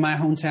originally from my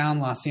hometown,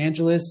 Los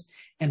Angeles,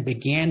 and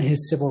began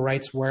his civil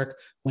rights work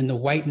when the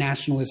white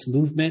nationalist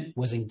movement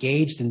was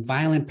engaged in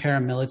violent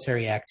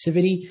paramilitary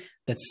activity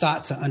that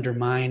sought to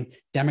undermine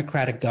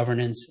democratic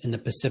governance in the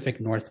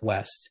Pacific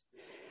Northwest.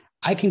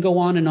 I can go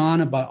on and on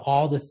about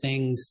all the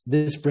things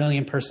this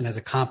brilliant person has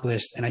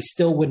accomplished, and I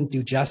still wouldn't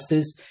do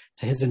justice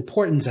to his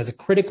importance as a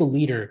critical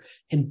leader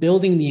in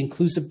building the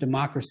inclusive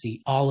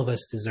democracy all of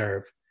us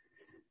deserve.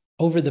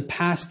 Over the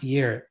past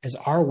year, as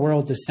our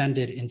world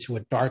descended into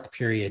a dark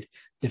period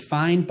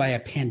defined by a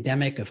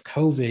pandemic of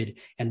COVID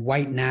and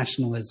white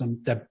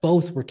nationalism that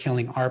both were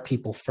killing our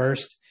people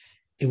first,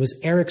 it was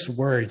Eric's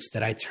words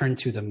that I turned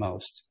to the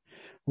most.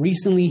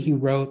 Recently, he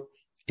wrote,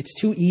 "It's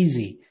too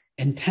easy,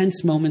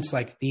 intense moments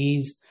like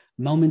these,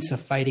 moments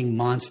of fighting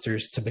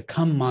monsters, to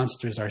become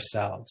monsters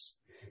ourselves."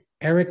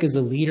 Eric is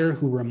a leader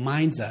who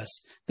reminds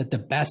us that the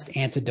best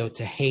antidote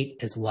to hate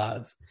is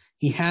love.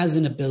 He has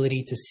an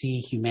ability to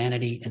see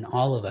humanity in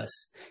all of us.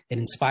 It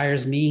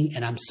inspires me,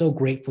 and I'm so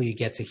grateful you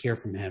get to hear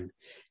from him.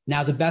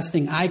 Now, the best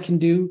thing I can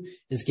do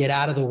is get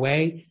out of the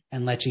way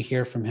and let you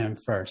hear from him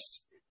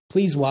first.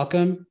 Please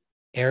welcome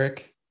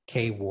Eric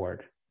K.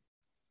 Ward.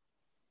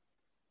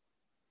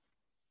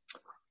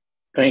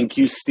 Thank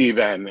you,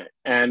 Stephen,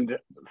 and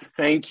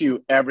thank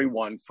you,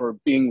 everyone, for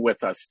being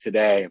with us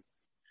today.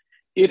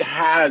 It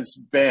has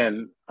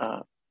been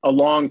a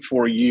long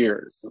 4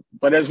 years,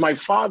 but as my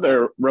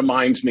father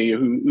reminds me,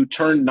 who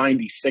turned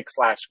 96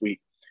 last week,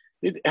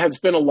 it has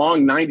been a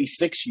long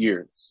 96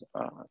 years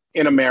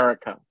in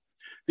America.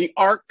 The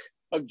arc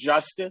of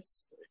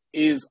justice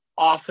is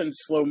often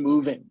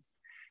slow-moving,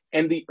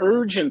 and the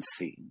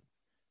urgency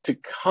to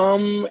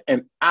come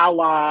and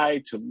ally,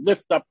 to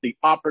lift up the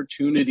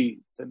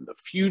opportunities and the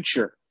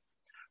future,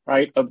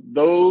 right, of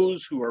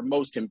those who are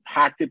most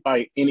impacted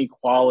by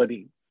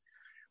inequality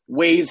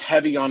weighs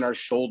heavy on our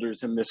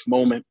shoulders in this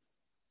moment.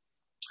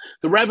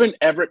 The Reverend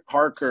Everett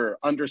Parker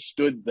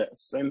understood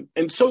this,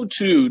 and so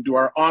too do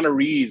our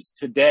honorees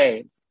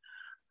today,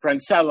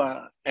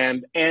 Francella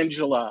and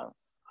Angela.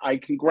 I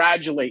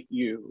congratulate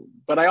you,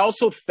 but I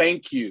also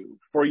thank you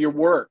for your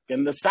work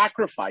and the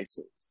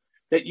sacrifices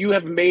that you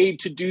have made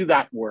to do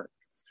that work,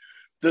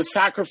 the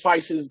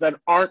sacrifices that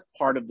aren't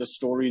part of the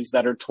stories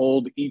that are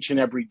told each and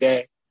every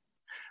day.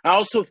 I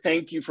also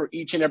thank you for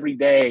each and every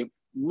day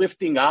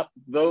lifting up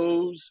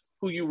those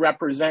who you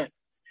represent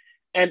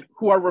and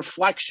who are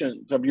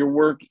reflections of your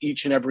work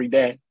each and every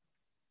day.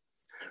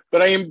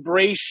 But I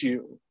embrace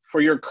you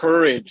for your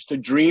courage to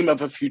dream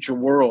of a future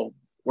world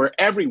where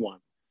everyone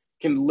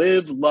can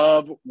live,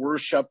 love,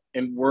 worship,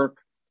 and work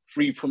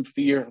free from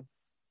fear.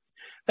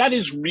 That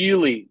is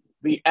really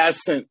the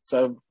essence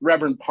of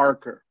Reverend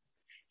Parker.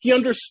 He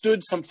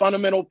understood some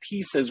fundamental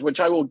pieces, which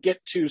I will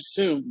get to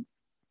soon.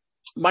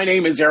 My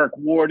name is Eric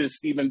Ward, as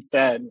Stephen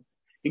said,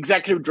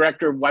 Executive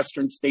Director of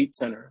Western State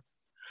Center.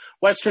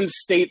 Western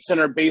State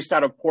Center, based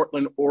out of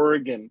Portland,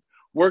 Oregon,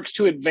 works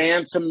to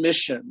advance a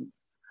mission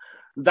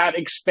that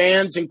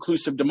expands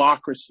inclusive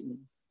democracy.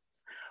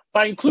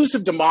 By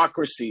inclusive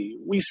democracy,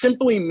 we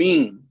simply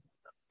mean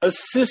a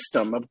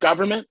system of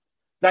government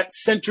that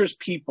centers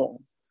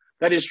people,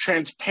 that is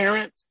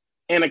transparent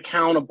and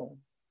accountable.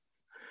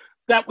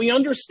 That we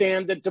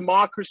understand that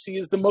democracy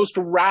is the most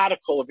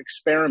radical of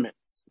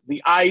experiments.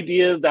 The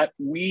idea that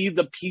we,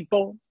 the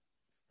people,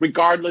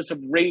 regardless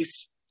of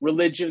race,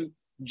 religion,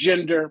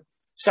 gender,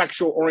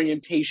 sexual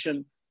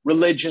orientation,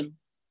 religion,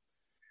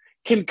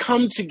 can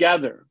come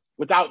together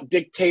without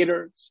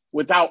dictators,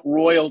 without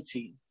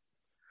royalty,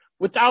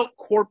 without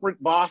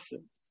corporate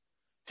bosses,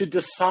 to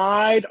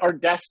decide our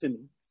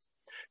destinies,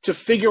 to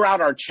figure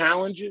out our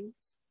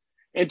challenges,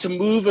 and to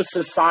move a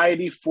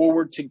society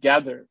forward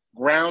together,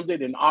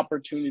 grounded in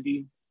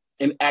opportunity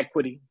and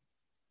equity.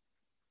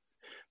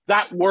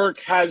 That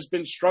work has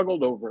been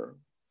struggled over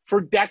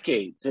for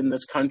decades in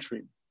this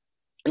country,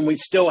 and we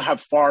still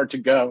have far to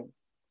go.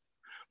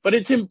 But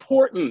it's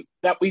important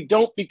that we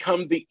don't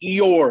become the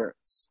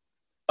Eeyores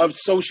of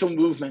social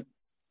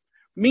movements,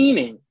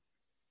 meaning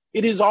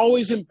it is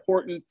always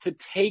important to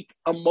take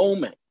a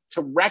moment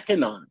to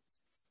recognize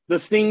the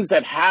things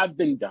that have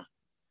been done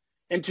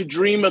and to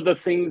dream of the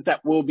things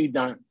that will be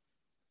done.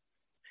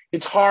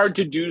 It's hard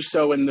to do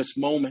so in this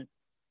moment.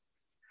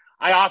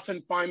 I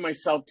often find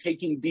myself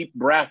taking deep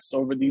breaths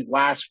over these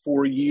last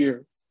 4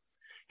 years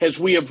as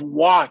we have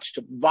watched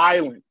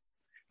violence,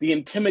 the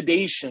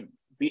intimidation,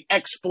 the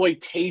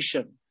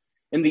exploitation,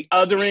 and the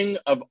othering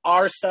of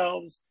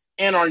ourselves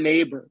and our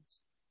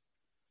neighbors.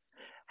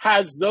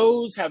 As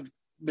those have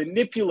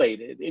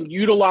manipulated and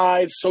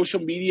utilized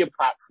social media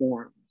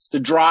platforms to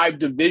drive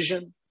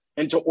division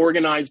and to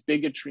organize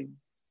bigotry.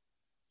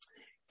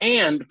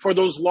 And for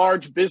those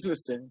large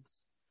businesses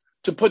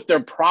to put their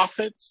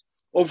profits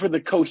over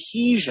the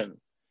cohesion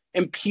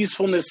and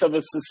peacefulness of a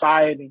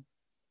society.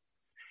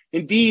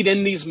 Indeed,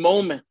 in these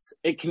moments,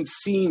 it can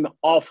seem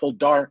awful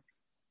dark.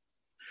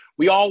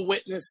 We all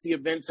witnessed the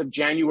events of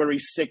January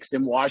 6th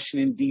in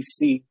Washington,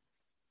 D.C.,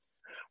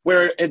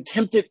 where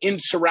attempted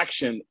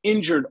insurrection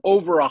injured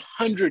over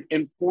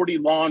 140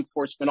 law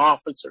enforcement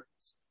officers.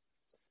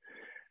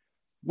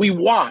 We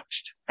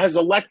watched as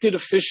elected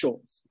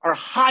officials, our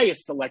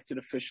highest elected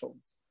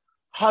officials,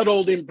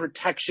 huddled in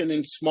protection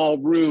in small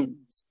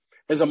rooms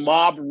as a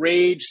mob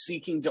raged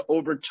seeking to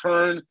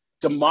overturn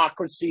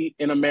democracy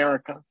in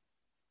America.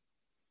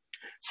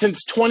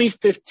 Since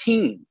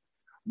 2015,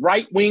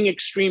 right-wing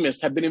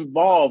extremists have been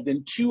involved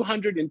in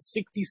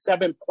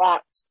 267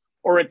 plots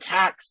or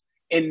attacks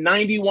and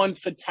 91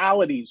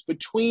 fatalities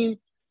between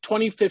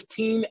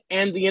 2015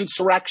 and the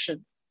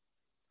insurrection.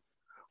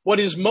 What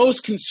is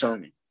most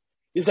concerning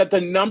is that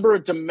the number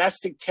of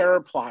domestic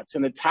terror plots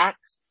and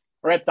attacks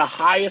are at the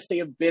highest they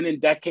have been in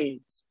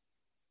decades.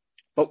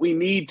 But we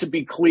need to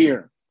be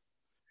clear.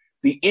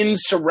 The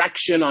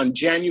insurrection on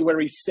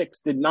January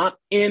 6th did not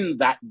end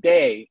that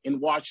day in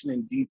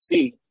Washington,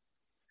 D.C.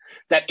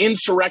 That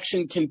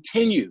insurrection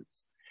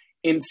continues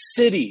in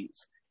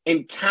cities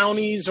and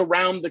counties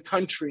around the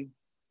country.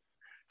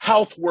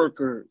 Health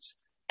workers,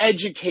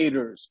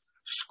 educators,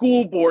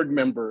 school board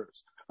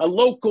members,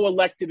 local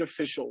elected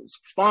officials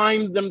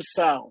find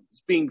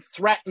themselves being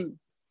threatened,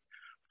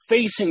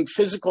 facing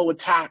physical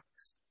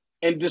attacks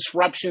and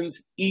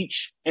disruptions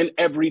each and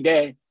every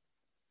day.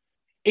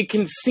 It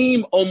can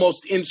seem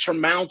almost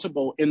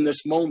insurmountable in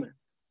this moment.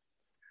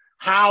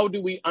 How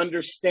do we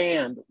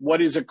understand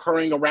what is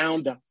occurring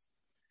around us?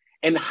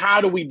 And how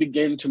do we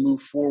begin to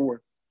move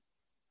forward?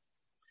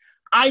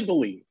 I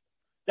believe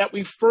that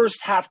we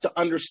first have to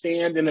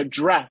understand and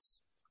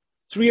address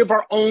 3 of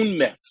our own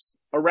myths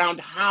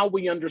around how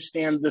we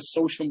understand this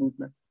social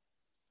movement.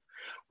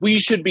 We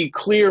should be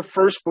clear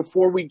first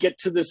before we get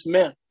to this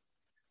myth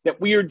that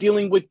we are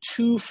dealing with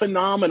 2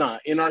 phenomena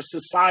in our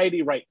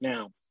society right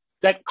now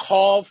that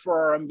call for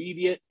our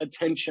immediate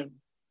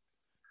attention.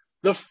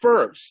 The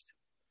first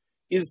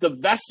is the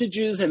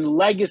vestiges and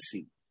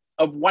legacy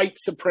of white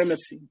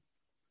supremacy,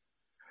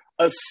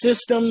 a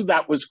system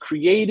that was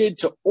created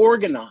to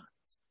organize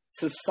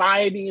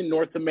society in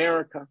North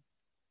America.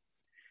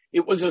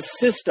 It was a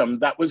system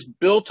that was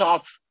built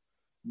off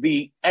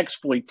the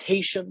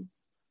exploitation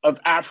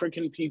of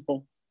African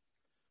people,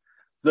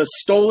 the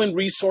stolen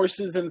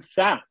resources and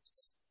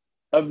thefts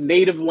of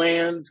native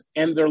lands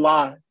and their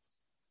lives.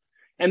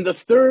 And the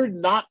third,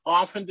 not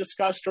often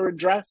discussed or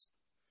addressed,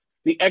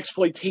 the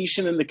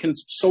exploitation and the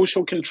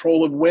social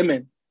control of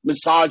women,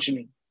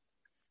 misogyny.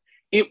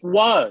 It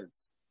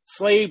was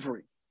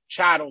slavery,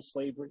 chattel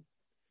slavery.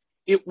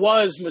 It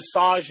was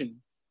misogyny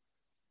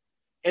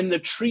and the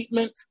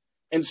treatment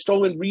and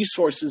stolen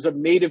resources of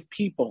Native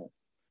people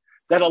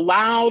that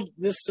allowed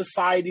this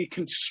society to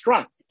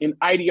construct an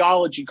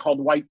ideology called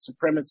white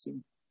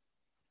supremacy.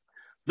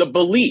 The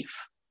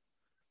belief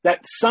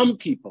that some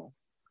people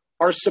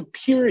are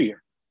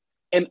superior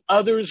and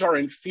others are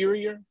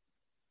inferior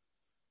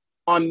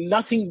on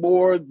nothing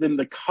more than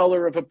the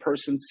color of a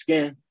person's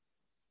skin.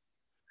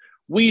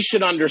 We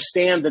should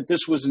understand that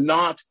this was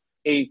not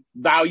a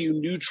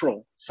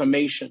value-neutral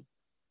summation,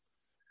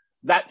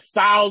 that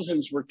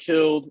thousands were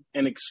killed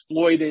and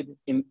exploited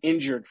and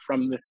injured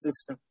from this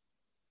system.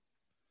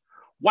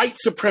 White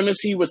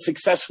supremacy was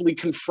successfully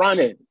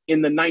confronted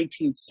in the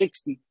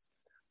 1960s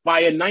by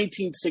a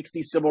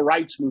 1960 civil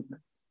rights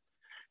movement.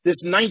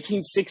 This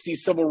 1960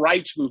 civil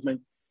rights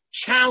movement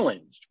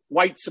challenged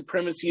white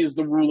supremacy as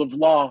the rule of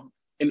law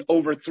and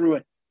overthrew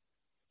it.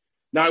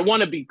 Now, I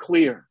want to be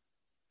clear.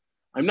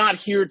 I'm not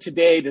here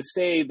today to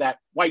say that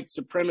white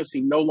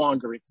supremacy no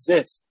longer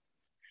exists.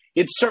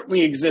 It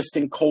certainly exists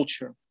in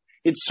culture.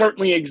 It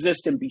certainly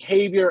exists in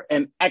behavior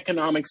and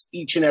economics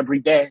each and every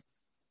day.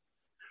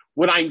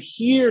 What I'm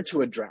here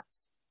to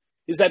address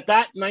is that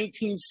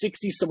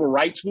 1960 civil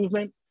rights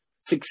movement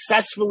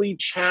successfully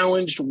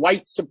challenged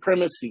white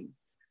supremacy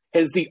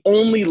as the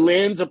only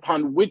lens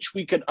upon which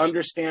we could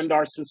understand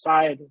our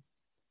society.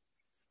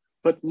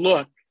 But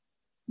look,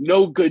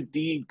 no good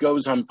deed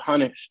goes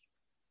unpunished.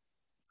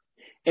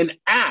 And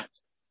at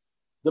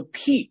the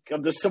peak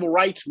of the civil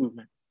rights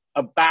movement,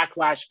 a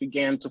backlash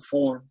began to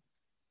form.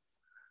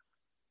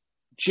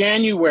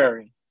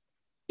 January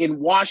in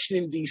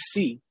Washington,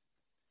 D.C.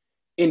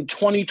 in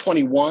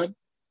 2021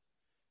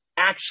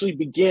 actually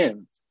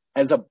begins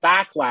as a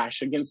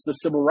backlash against the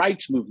civil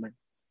rights movement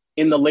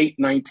in the late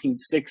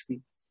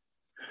 1960s.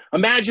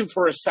 Imagine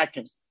for a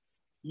second,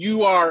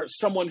 you are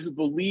someone who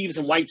believes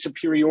in white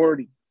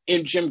superiority,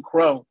 in Jim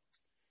Crow.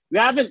 You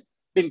haven't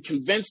been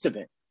convinced of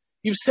it.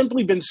 You've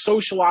simply been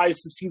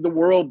socialized to see the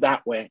world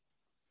that way.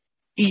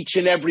 Each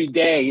and every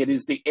day, it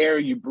is the air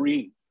you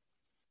breathe.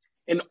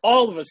 And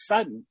all of a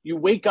sudden, you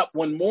wake up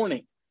one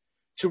morning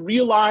to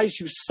realize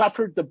you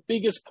suffered the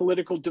biggest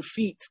political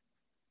defeat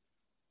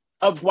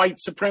of white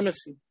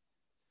supremacy.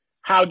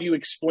 How do you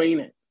explain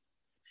it?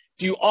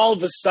 Do you all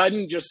of a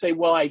sudden just say,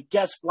 well, I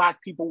guess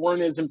Black people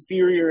weren't as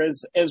inferior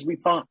as we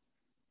thought?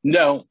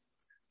 No,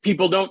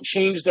 people don't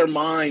change their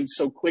minds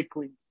so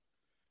quickly.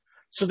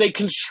 So they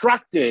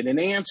constructed an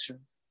answer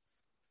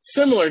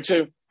similar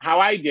to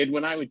how I did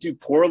when I would do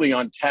poorly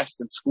on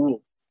tests in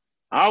schools.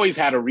 I always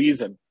had a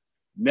reason,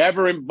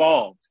 never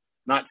involved,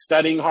 not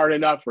studying hard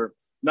enough or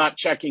not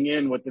checking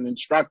in with an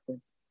instructor.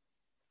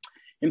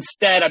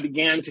 Instead, I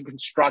began to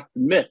construct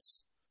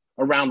myths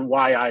around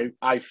why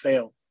I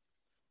failed.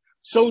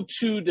 So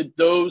too did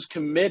those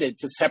committed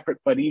to separate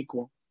but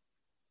equal.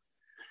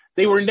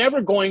 They were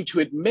never going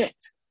to admit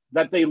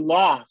that they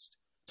lost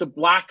to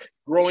Black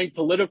growing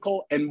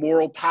political and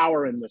moral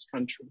power in this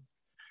country.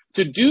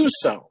 To do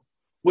so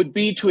would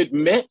be to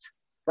admit,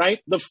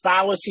 right, the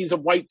fallacies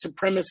of white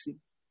supremacy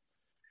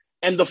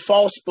and the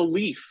false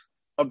belief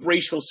of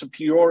racial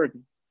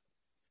superiority.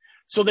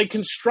 So they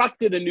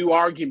constructed a new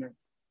argument.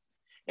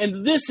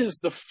 And this is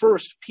the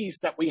first piece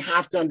that we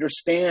have to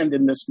understand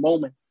in this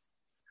moment.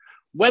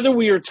 Whether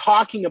we are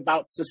talking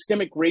about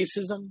systemic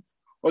racism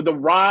or the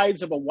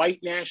rise of a white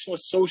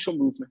nationalist social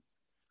movement,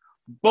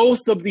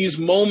 both of these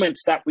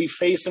moments that we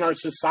face in our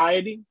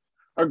society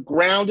are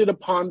grounded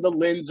upon the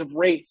lens of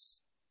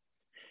race.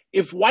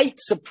 If white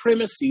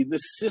supremacy, the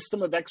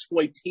system of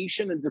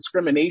exploitation and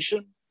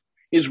discrimination,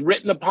 is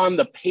written upon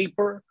the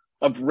paper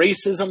of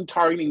racism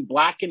targeting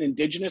Black and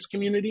Indigenous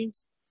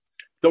communities,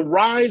 the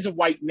rise of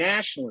white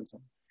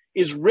nationalism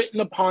is written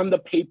upon the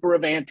paper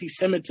of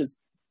anti-Semitism,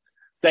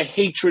 the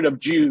hatred of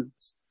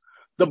Jews,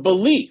 the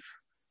belief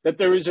that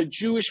there is a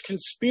Jewish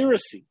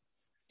conspiracy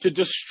to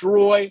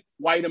destroy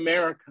white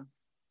America.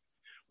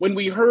 When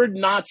we heard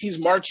Nazis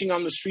marching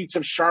on the streets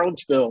of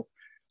Charlottesville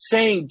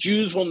saying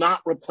Jews will not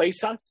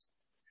replace us,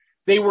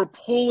 they were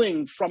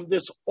pulling from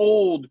this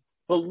old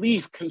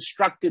belief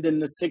constructed in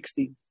the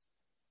 60s.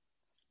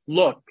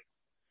 Look,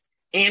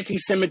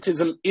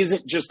 anti-Semitism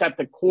isn't just at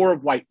the core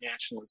of white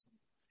nationalism.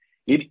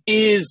 It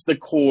is the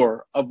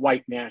core of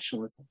white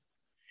nationalism.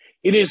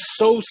 It is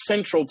so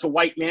central to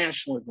white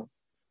nationalism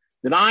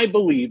that I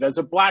believe as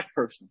a Black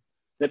person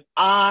that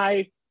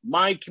I,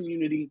 my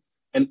community,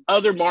 and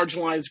other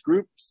marginalized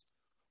groups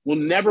will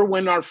never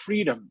win our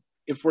freedom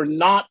if we're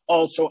not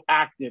also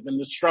active in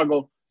the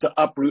struggle to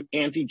uproot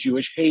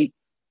anti-Jewish hate.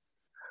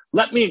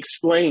 Let me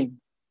explain.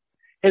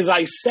 As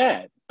I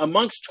said,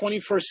 amongst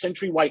 21st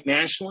century white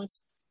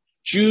nationalists,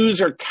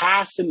 Jews are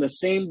cast in the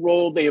same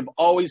role they have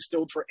always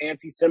filled for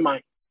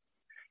anti-Semites,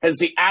 as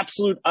the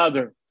absolute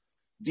other,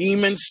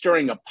 demons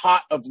stirring a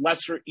pot of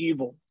lesser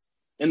evils,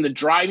 and the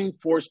driving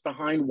force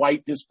behind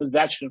white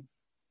dispossession.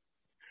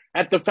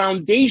 At the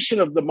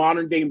foundation of the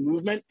modern day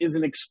movement is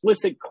an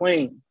explicit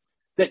claim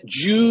that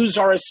Jews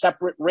are a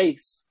separate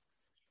race.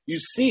 You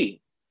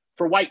see,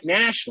 for white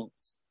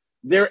nationalists,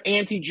 their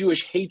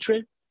anti-Jewish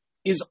hatred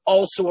is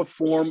also a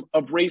form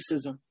of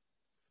racism.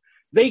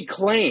 They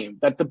claim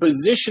that the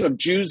position of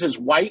Jews as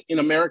white in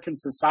American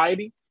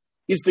society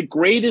is the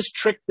greatest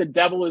trick the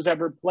devil has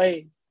ever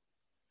played.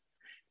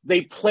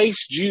 They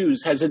place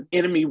Jews as an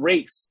enemy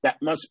race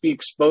that must be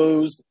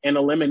exposed and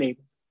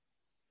eliminated.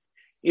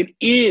 It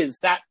is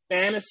that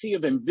fantasy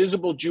of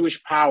invisible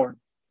Jewish power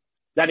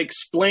that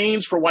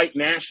explains for white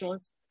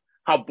nationalists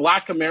how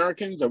Black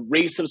Americans, a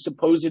race of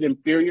supposed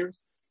inferiors,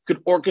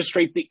 could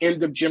orchestrate the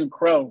end of Jim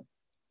Crow,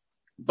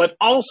 but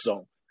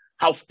also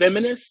how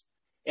feminists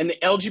and the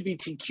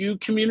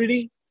LGBTQ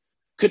community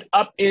could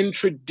upend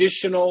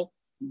traditional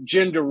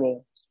gender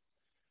roles,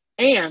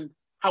 and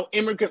how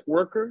immigrant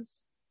workers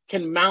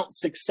can mount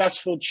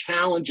successful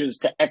challenges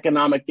to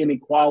economic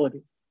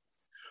inequality.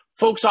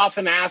 Folks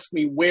often ask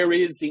me, where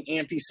is the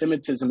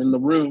anti-Semitism in the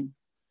room?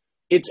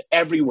 It's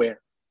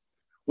everywhere.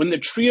 When the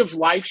Tree of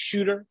Life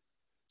shooter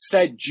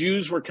said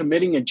Jews were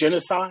committing a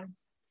genocide,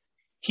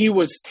 he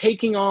was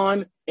taking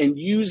on and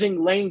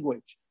using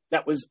language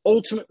that was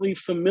ultimately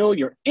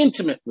familiar,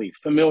 intimately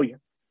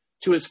familiar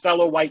to his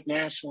fellow white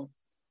nationalists.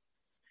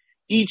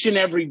 Each and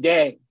every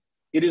day,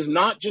 it is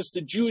not just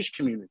the Jewish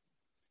community,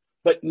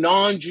 but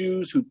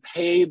non-Jews who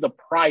pay the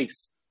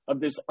price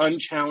of this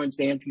unchallenged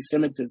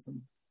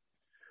anti-Semitism.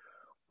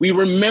 We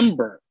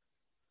remember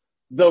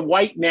the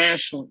white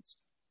nationalists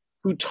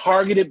who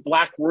targeted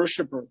Black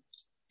worshipers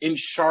in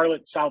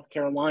Charlotte, South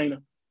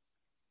Carolina,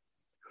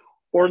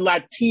 or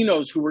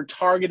Latinos who were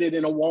targeted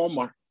in a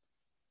Walmart,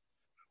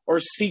 or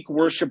Sikh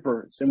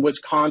worshipers in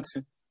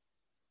Wisconsin.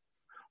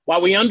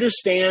 While we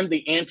understand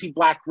the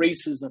anti-Black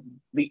racism,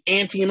 the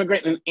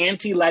anti-immigrant and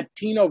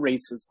anti-Latino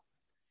racism,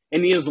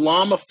 and the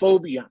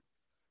Islamophobia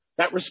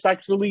that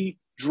respectively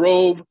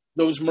drove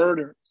those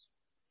murders,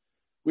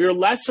 we are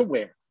less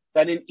aware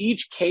that in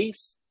each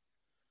case,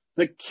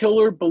 the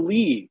killer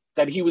believed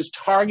that he was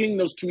targeting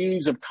those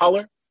communities of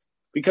color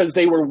because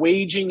they were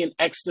waging an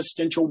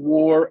existential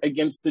war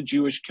against the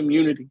Jewish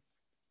community.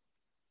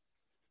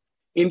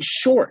 In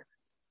short,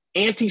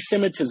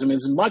 anti-Semitism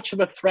is as much of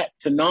a threat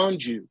to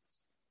non-Jews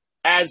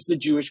as the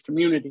Jewish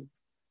community.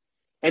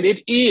 And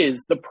it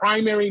is the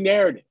primary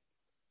narrative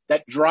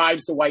that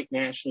drives the white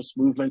nationalist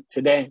movement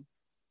today.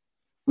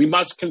 We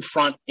must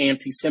confront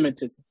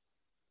anti-Semitism.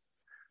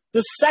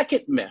 The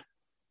second myth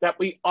that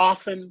we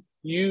often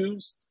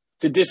use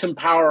to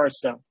disempower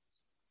ourselves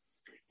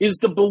is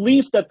the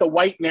belief that the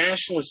white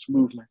nationalist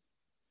movement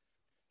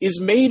is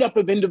made up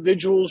of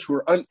individuals who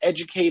are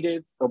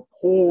uneducated or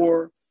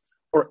poor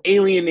or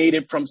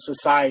alienated from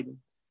society.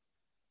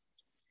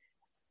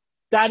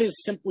 That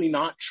is simply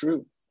not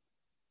true.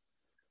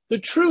 The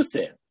truth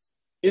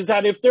is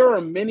that if there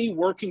are many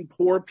working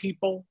poor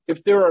people,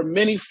 if there are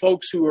many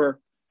folks who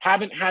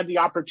haven't had the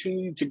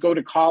opportunity to go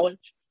to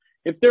college,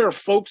 if there are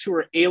folks who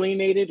are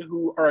alienated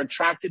who are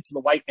attracted to the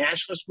white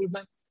nationalist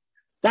movement,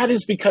 that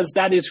is because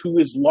that is who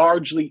is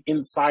largely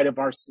inside of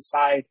our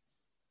society.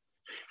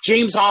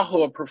 James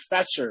Aho, a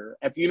professor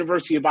at the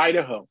University of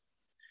Idaho,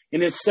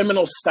 in his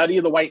seminal study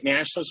of the white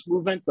nationalist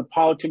movement, The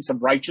Politics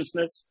of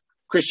Righteousness,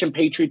 Christian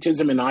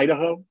Patriotism in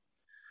Idaho,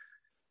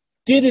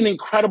 did an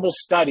incredible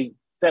study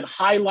that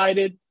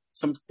highlighted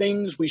some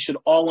things we should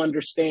all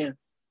understand.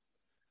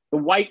 The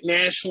white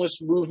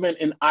nationalist movement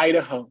in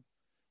Idaho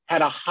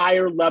had a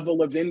higher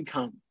level of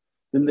income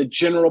than the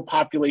general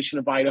population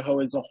of Idaho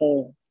as a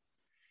whole.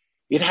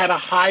 It had a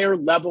higher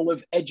level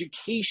of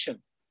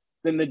education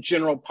than the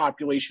general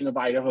population of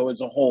Idaho as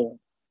a whole,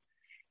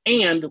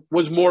 and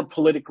was more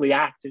politically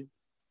active.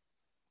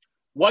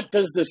 What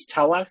does this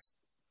tell us?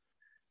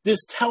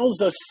 This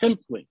tells us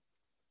simply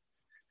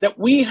that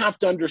we have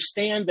to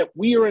understand that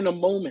we are in a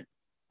moment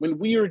when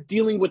we are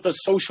dealing with a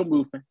social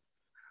movement,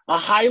 a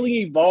highly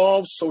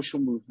evolved social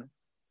movement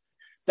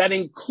that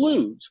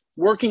includes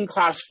working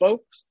class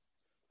folks,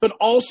 but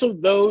also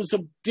those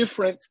of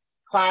different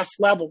class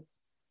levels,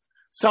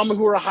 some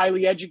who are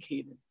highly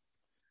educated.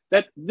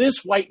 That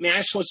this white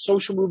nationalist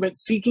social movement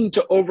seeking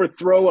to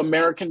overthrow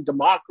American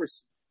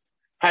democracy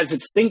has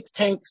its think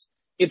tanks,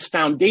 its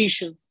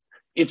foundations,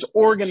 its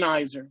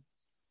organizers,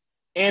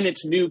 and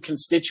its new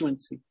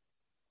constituencies.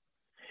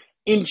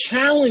 In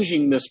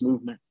challenging this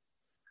movement,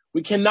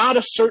 we cannot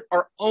assert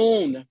our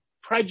own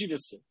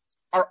prejudices,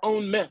 our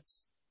own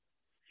myths.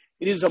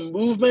 It is a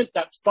movement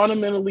that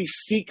fundamentally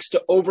seeks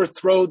to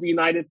overthrow the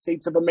United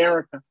States of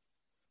America,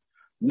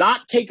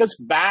 not take us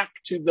back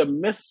to the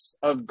myths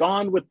of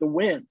Gone with the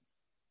Wind.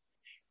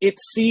 It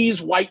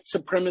sees white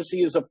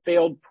supremacy as a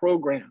failed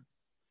program.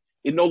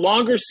 It no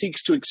longer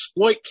seeks to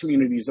exploit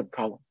communities of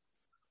color,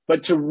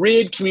 but to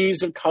rid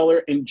communities of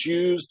color and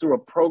Jews through a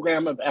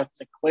program of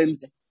ethnic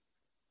cleansing.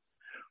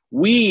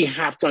 We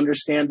have to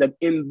understand that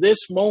in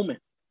this moment,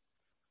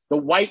 the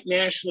white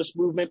nationalist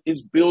movement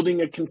is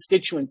building a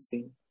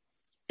constituency,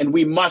 and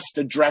we must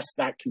address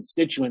that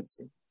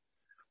constituency.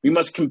 We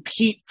must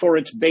compete for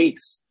its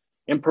base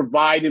and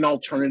provide an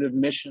alternative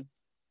mission.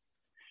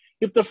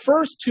 If the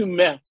first two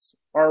myths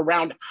are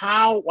around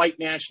how white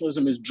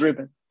nationalism is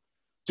driven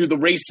through the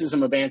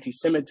racism of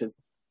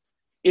anti-Semitism,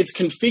 its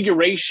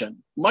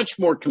configuration much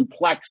more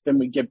complex than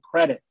we give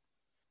credit.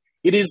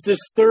 It is this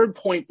third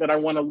point that I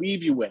want to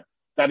leave you with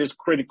that is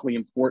critically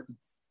important.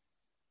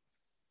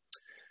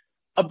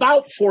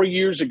 About 4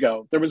 years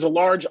ago, there was a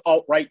large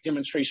alt-right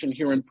demonstration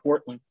here in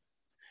Portland.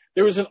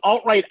 There was an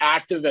alt-right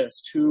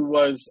activist who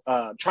was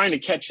trying to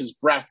catch his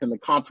breath in the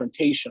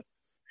confrontation.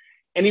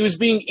 And he was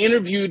being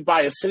interviewed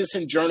by a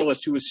citizen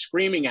journalist who was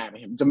screaming at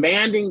him,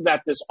 demanding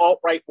that this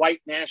alt-right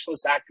white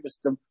nationalist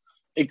activist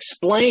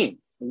explain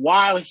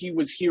why he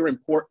was here in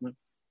Portland.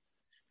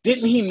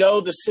 Didn't he know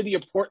the city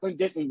of Portland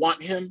didn't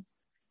want him?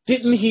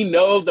 Didn't he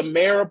know the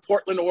mayor of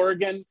Portland,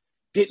 Oregon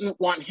didn't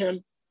want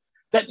him?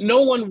 That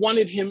no one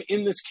wanted him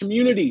in this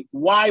community.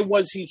 Why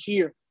was he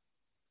here?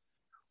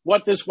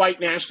 What this white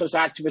nationalist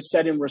activist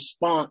said in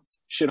response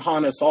should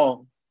haunt us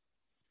all.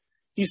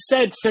 He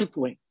said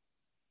simply,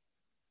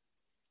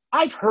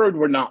 I've heard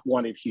we're not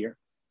wanted here,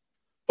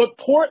 but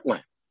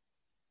Portland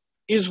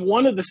is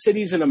one of the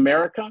cities in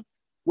America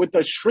with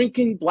a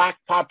shrinking Black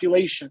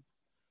population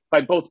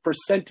by both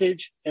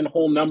percentage and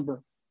whole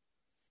number.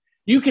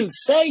 You can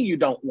say you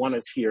don't want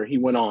us here, he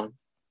went on,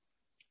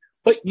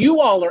 but you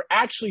all are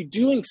actually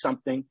doing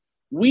something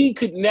we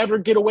could never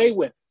get away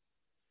with.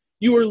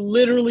 You are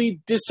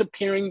literally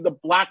disappearing the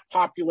Black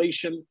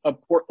population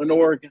of Portland,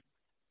 Oregon.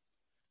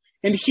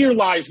 And here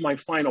lies my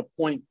final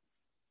point.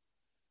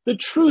 The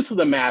truth of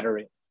the matter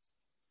is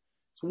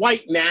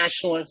White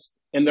nationalists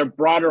and their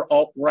broader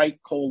alt-right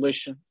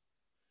coalition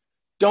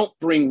don't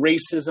bring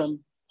racism,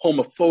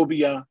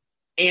 homophobia,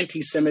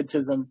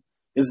 anti-Semitism,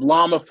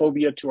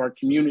 Islamophobia to our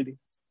communities.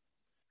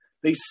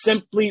 They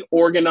simply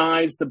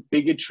organize the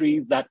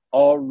bigotry that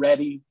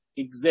already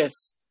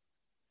exists.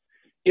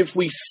 If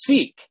we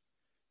seek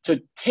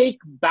to take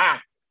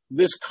back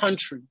this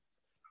country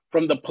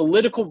from the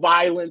political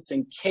violence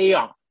and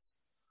chaos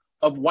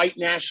of white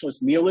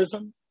nationalist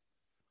nihilism,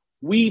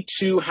 we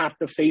too have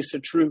to face a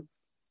truth.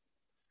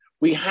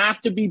 We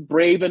have to be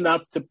brave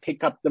enough to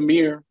pick up the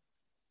mirror.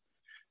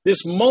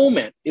 This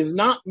moment is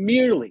not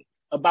merely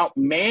about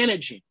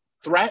managing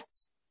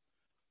threats,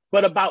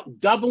 but about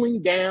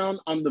doubling down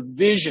on the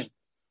vision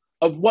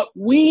of what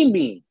we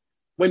mean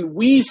when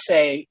we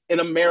say in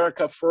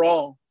America for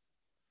all.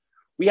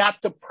 We have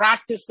to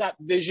practice that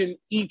vision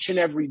each and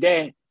every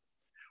day.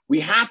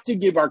 We have to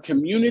give our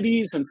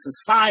communities and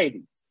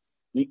societies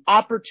the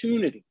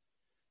opportunity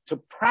to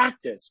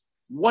practice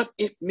what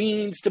it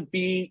means to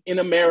be an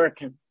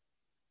American.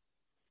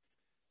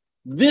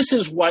 This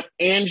is what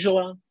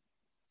Angela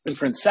and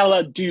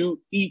Francella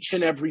do each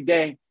and every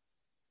day.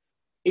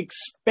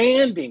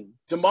 Expanding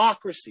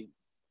democracy,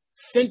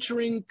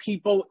 centering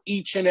people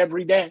each and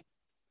every day.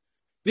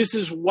 This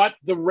is what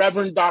the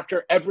Reverend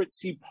Dr. Everett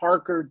C.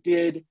 Parker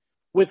did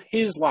with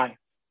his life,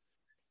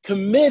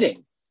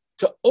 committing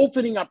to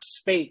opening up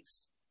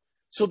space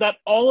so that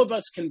all of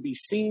us can be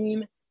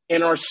seen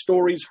and our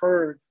stories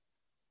heard.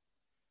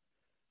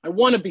 I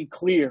want to be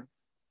clear.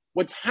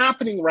 What's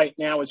happening right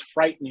now is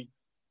frightening.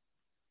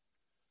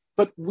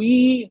 But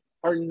we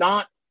are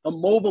not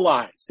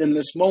immobilized in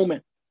this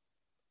moment.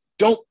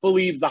 Don't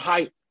believe the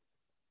hype.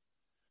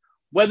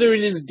 Whether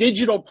it is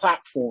digital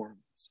platforms,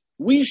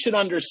 we should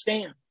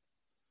understand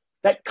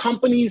that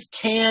companies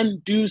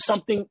can do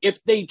something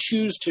if they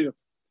choose to.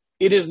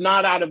 It is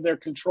not out of their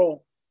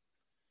control.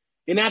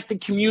 And at the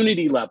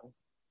community level,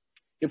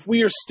 if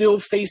we are still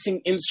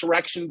facing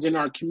insurrections in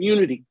our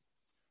community,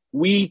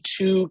 we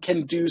too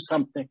can do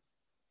something.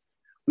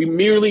 We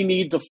merely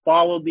need to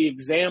follow the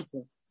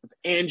example of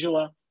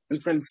Angela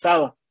and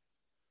Francella,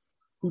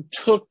 who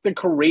took the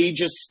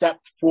courageous step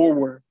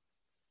forward,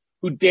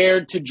 who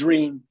dared to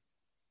dream.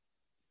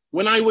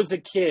 When I was a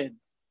kid,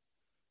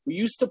 we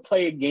used to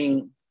play a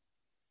game,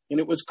 and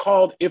it was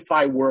called If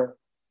I Were.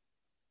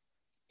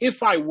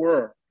 If I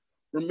Were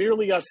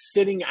merely us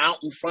sitting out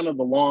in front of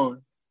the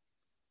lawn.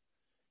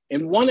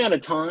 And one at a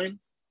time,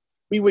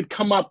 we would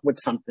come up with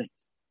something.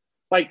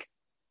 Like,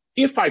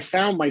 if I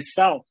found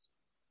myself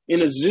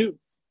in a zoo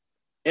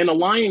and a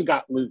lion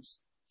got loose,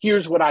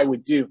 here's what I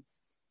would do.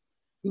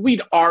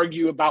 We'd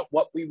argue about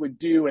what we would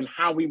do and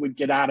how we would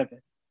get out of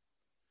it.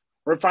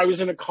 Or if I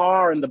was in a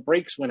car and the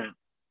brakes went out,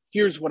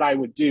 here's what I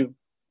would do.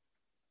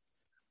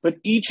 But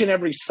each and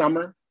every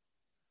summer,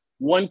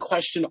 one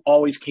question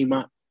always came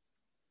up.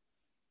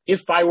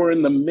 If I were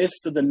in the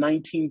midst of the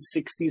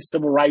 1960s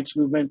civil rights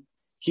movement,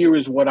 here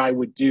is what I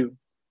would do.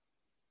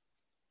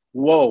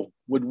 Whoa,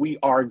 would we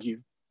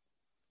argue?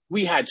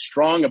 We had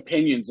strong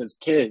opinions as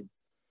kids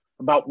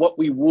about what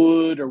we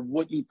would or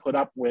wouldn't put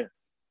up with.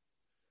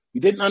 We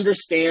didn't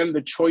understand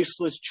the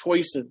choiceless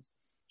choices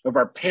of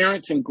our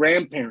parents and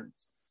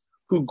grandparents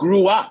who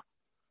grew up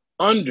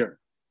under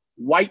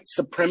white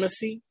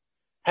supremacy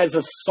as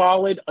a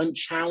solid,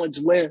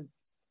 unchallenged lens.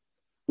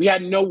 We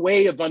had no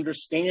way of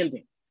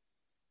understanding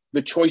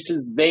the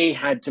choices they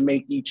had to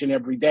make each and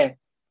every day.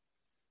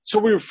 So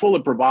we were full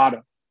of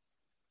bravado.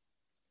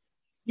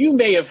 You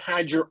may have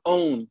had your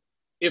own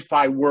if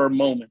I were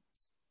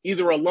moments,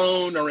 either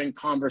alone or in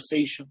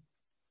conversations.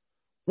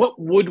 What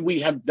would we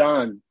have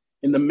done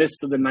in the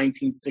midst of the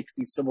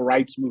 1960s civil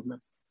rights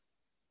movement?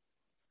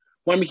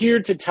 Well, I'm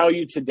here to tell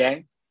you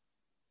today,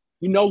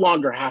 you no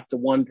longer have to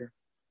wonder.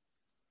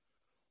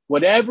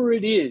 Whatever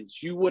it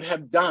is you would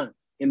have done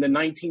in the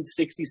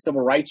 1960s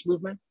civil rights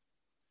movement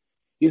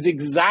is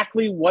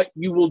exactly what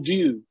you will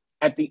do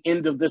at the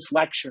end of this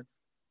lecture.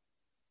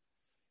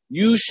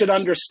 You should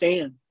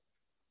understand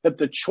that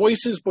the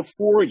choices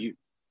before you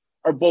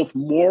are both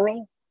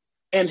moral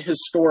and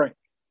historic.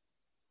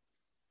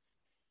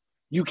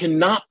 You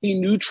cannot be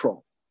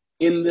neutral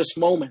in this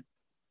moment.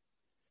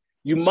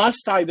 You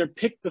must either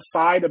pick the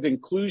side of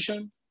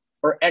inclusion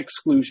or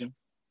exclusion.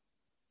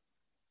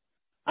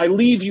 I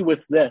leave you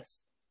with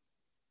this.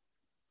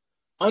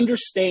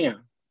 Understand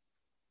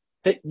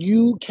that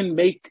you can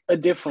make a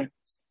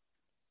difference.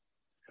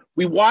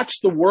 We watch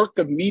the work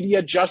of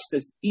media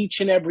justice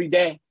each and every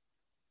day.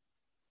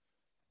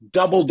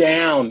 Double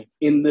down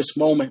in this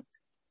moment.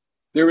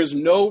 There is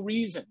no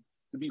reason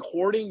to be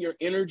hoarding your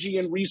energy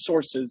and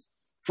resources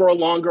for a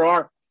longer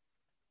arc.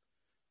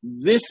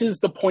 This is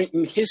the point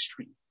in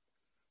history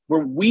where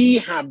we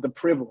have the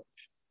privilege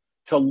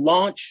to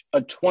launch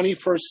a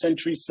 21st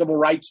century civil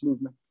rights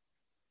movement.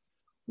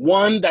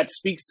 One that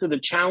speaks to the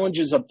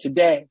challenges of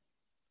today.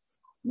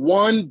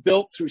 One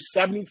built through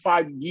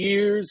 75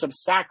 years of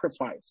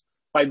sacrifice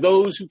by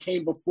those who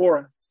came before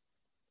us.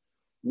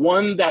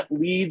 One that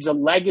leaves a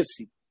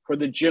legacy for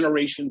the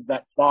generations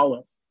that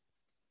follow.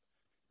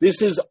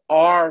 This is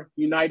our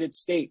United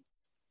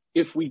States.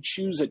 if we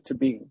choose it to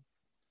be.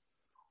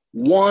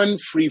 One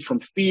free from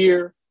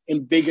fear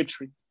and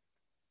bigotry.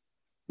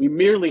 We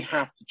merely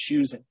have to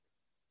choose it.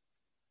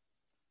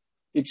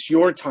 It's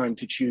your time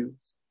to choose.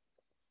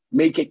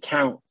 Make it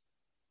count.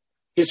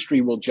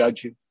 History will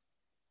judge you.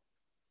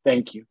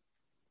 Thank you.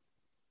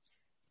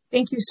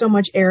 Thank you so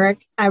much,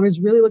 Eric. I was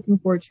really looking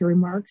forward to your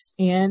remarks,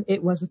 and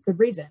it was with good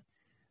reason.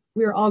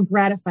 We are all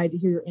gratified to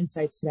hear your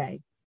insights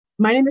today.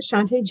 My name is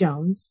Shantae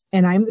Jones,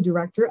 and I am the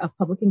Director of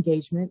Public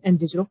Engagement and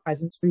Digital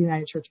Presence for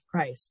United Church of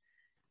Christ.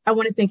 I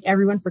want to thank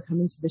everyone for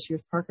coming to this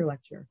year's Parker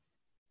Lecture.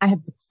 I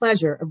have the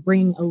pleasure of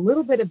bringing a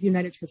little bit of the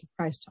United Church of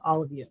Christ to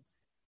all of you.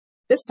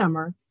 This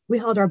summer, we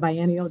held our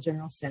biennial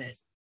General Synod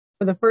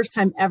for the first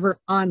time ever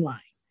online.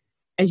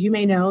 As you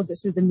may know,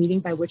 this is the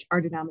meeting by which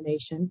our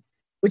denomination,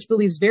 which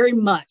believes very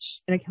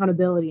much in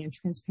accountability and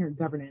transparent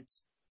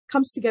governance,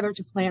 comes together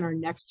to plan our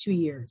next 2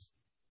 years.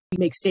 We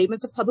make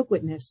statements of public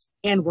witness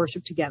and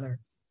worship together.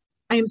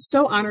 I am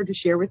so honored to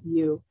share with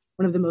you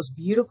one of the most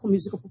beautiful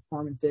musical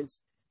performances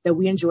that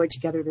we enjoyed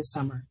together this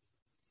summer.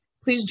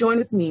 Please join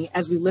with me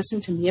as we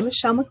listen to Mia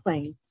Michelle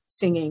McLean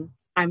singing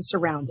I'm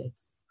Surrounded,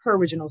 her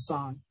original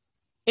song.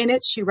 In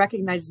it, she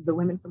recognizes the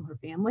women from her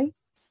family,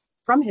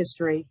 from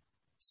history,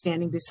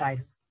 standing beside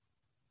her.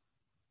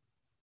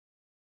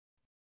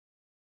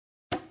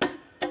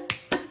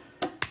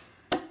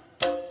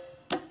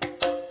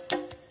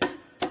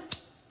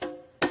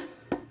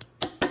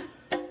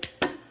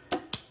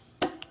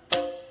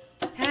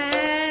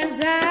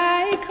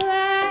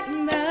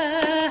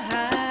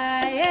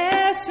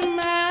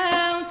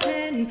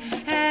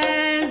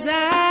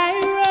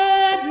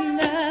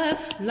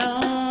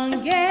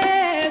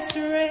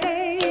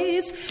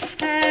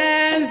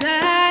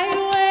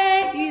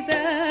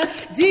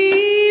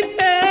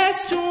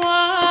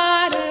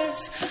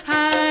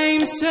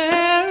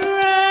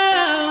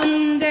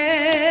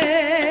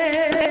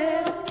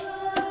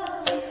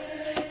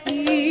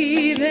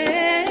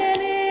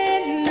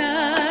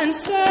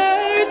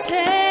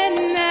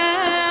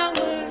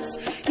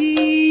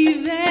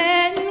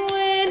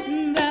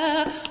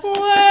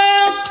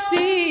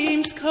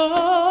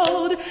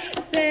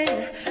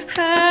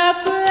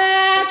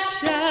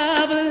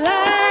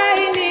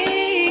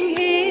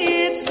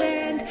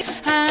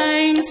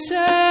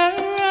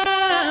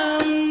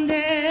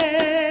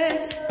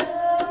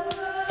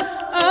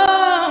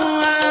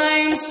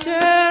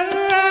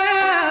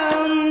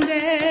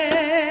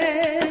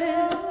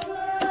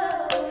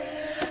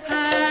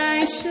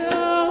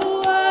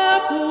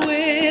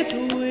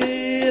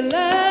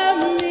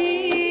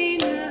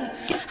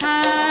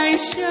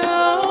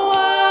 Show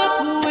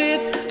up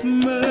with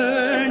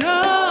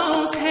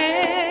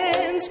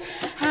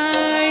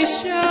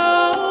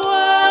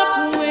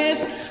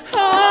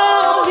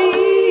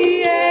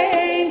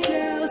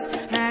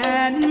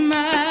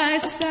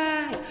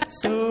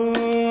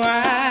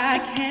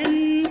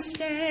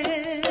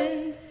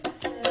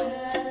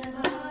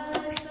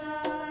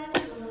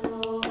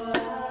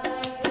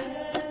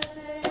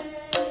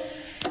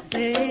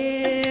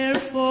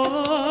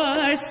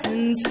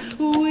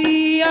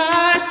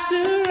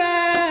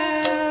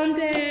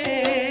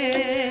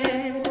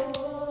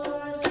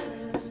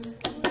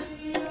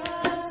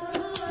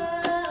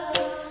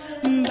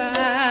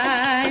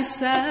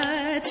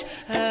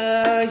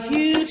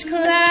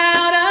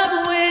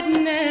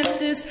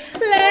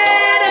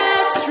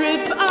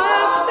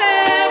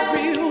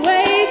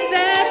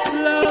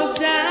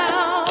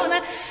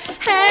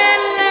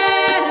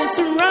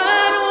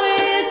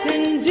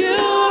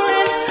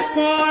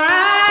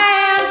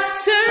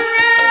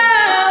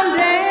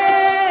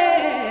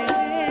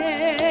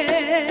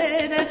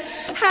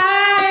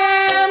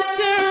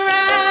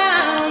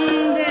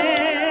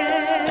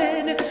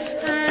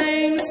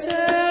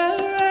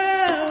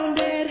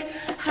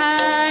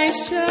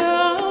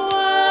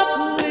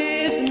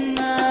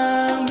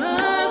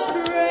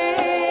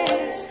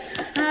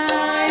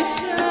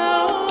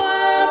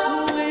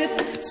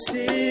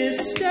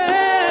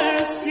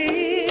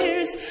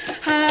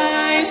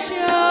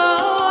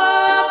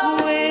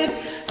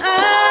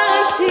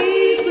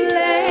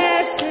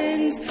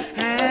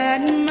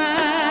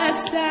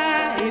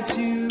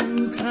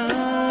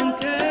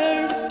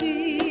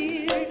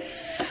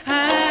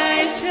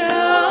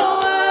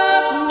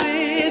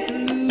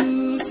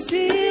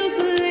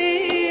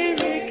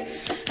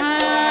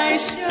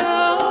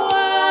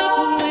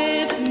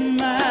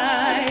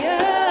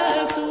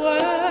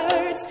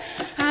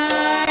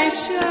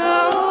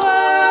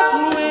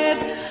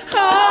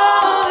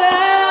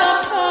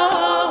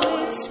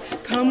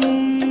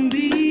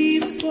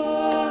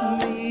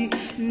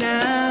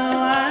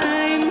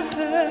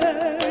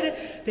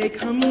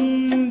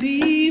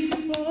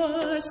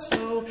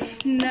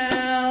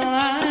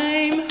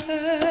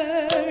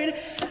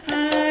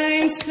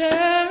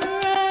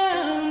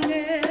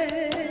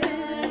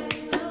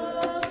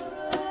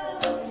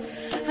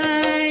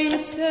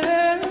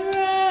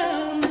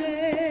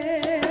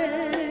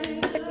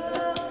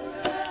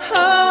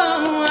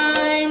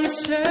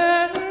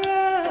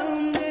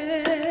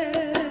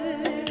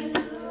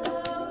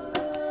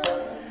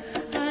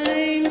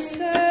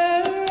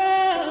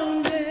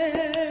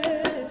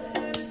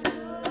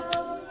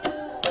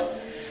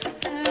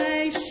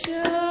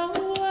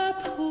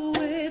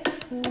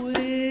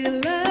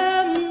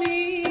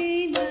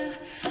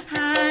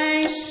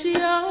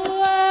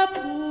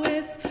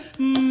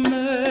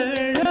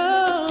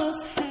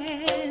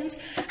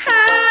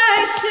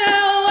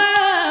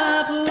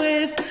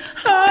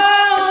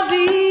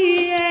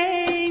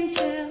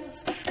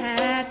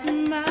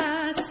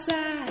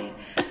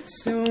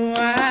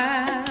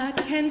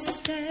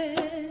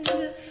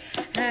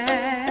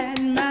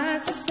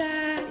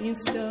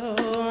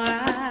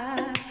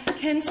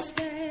can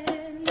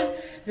stand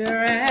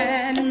there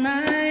at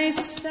my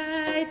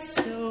side,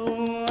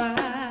 so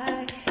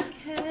I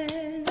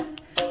can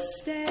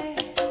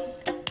stand.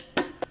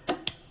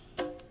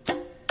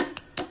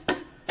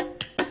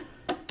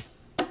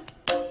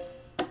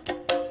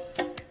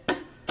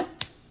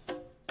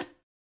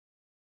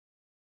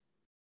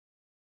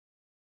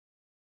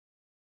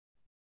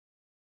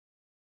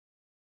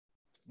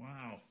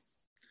 Wow.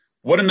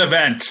 What an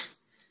event.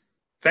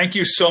 Thank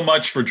you so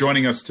much for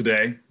joining us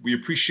today. We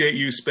appreciate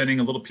you spending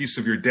a little piece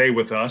of your day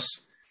with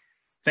us.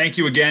 Thank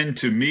you again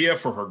to Mia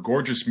for her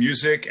gorgeous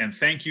music, and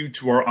thank you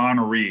to our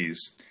honorees.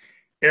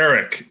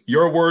 Eric,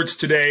 your words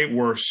today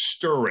were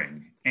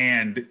stirring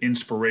and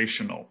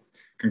inspirational.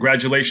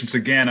 Congratulations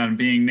again on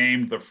being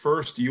named the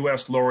first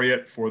U.S.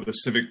 laureate for the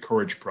Civic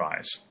Courage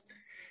Prize.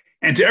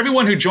 And to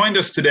everyone who joined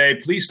us today,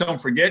 please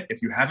don't forget,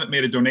 if you haven't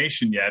made a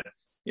donation yet,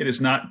 it is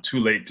not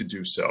too late to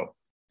do so.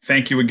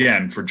 Thank you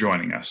again for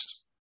joining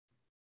us.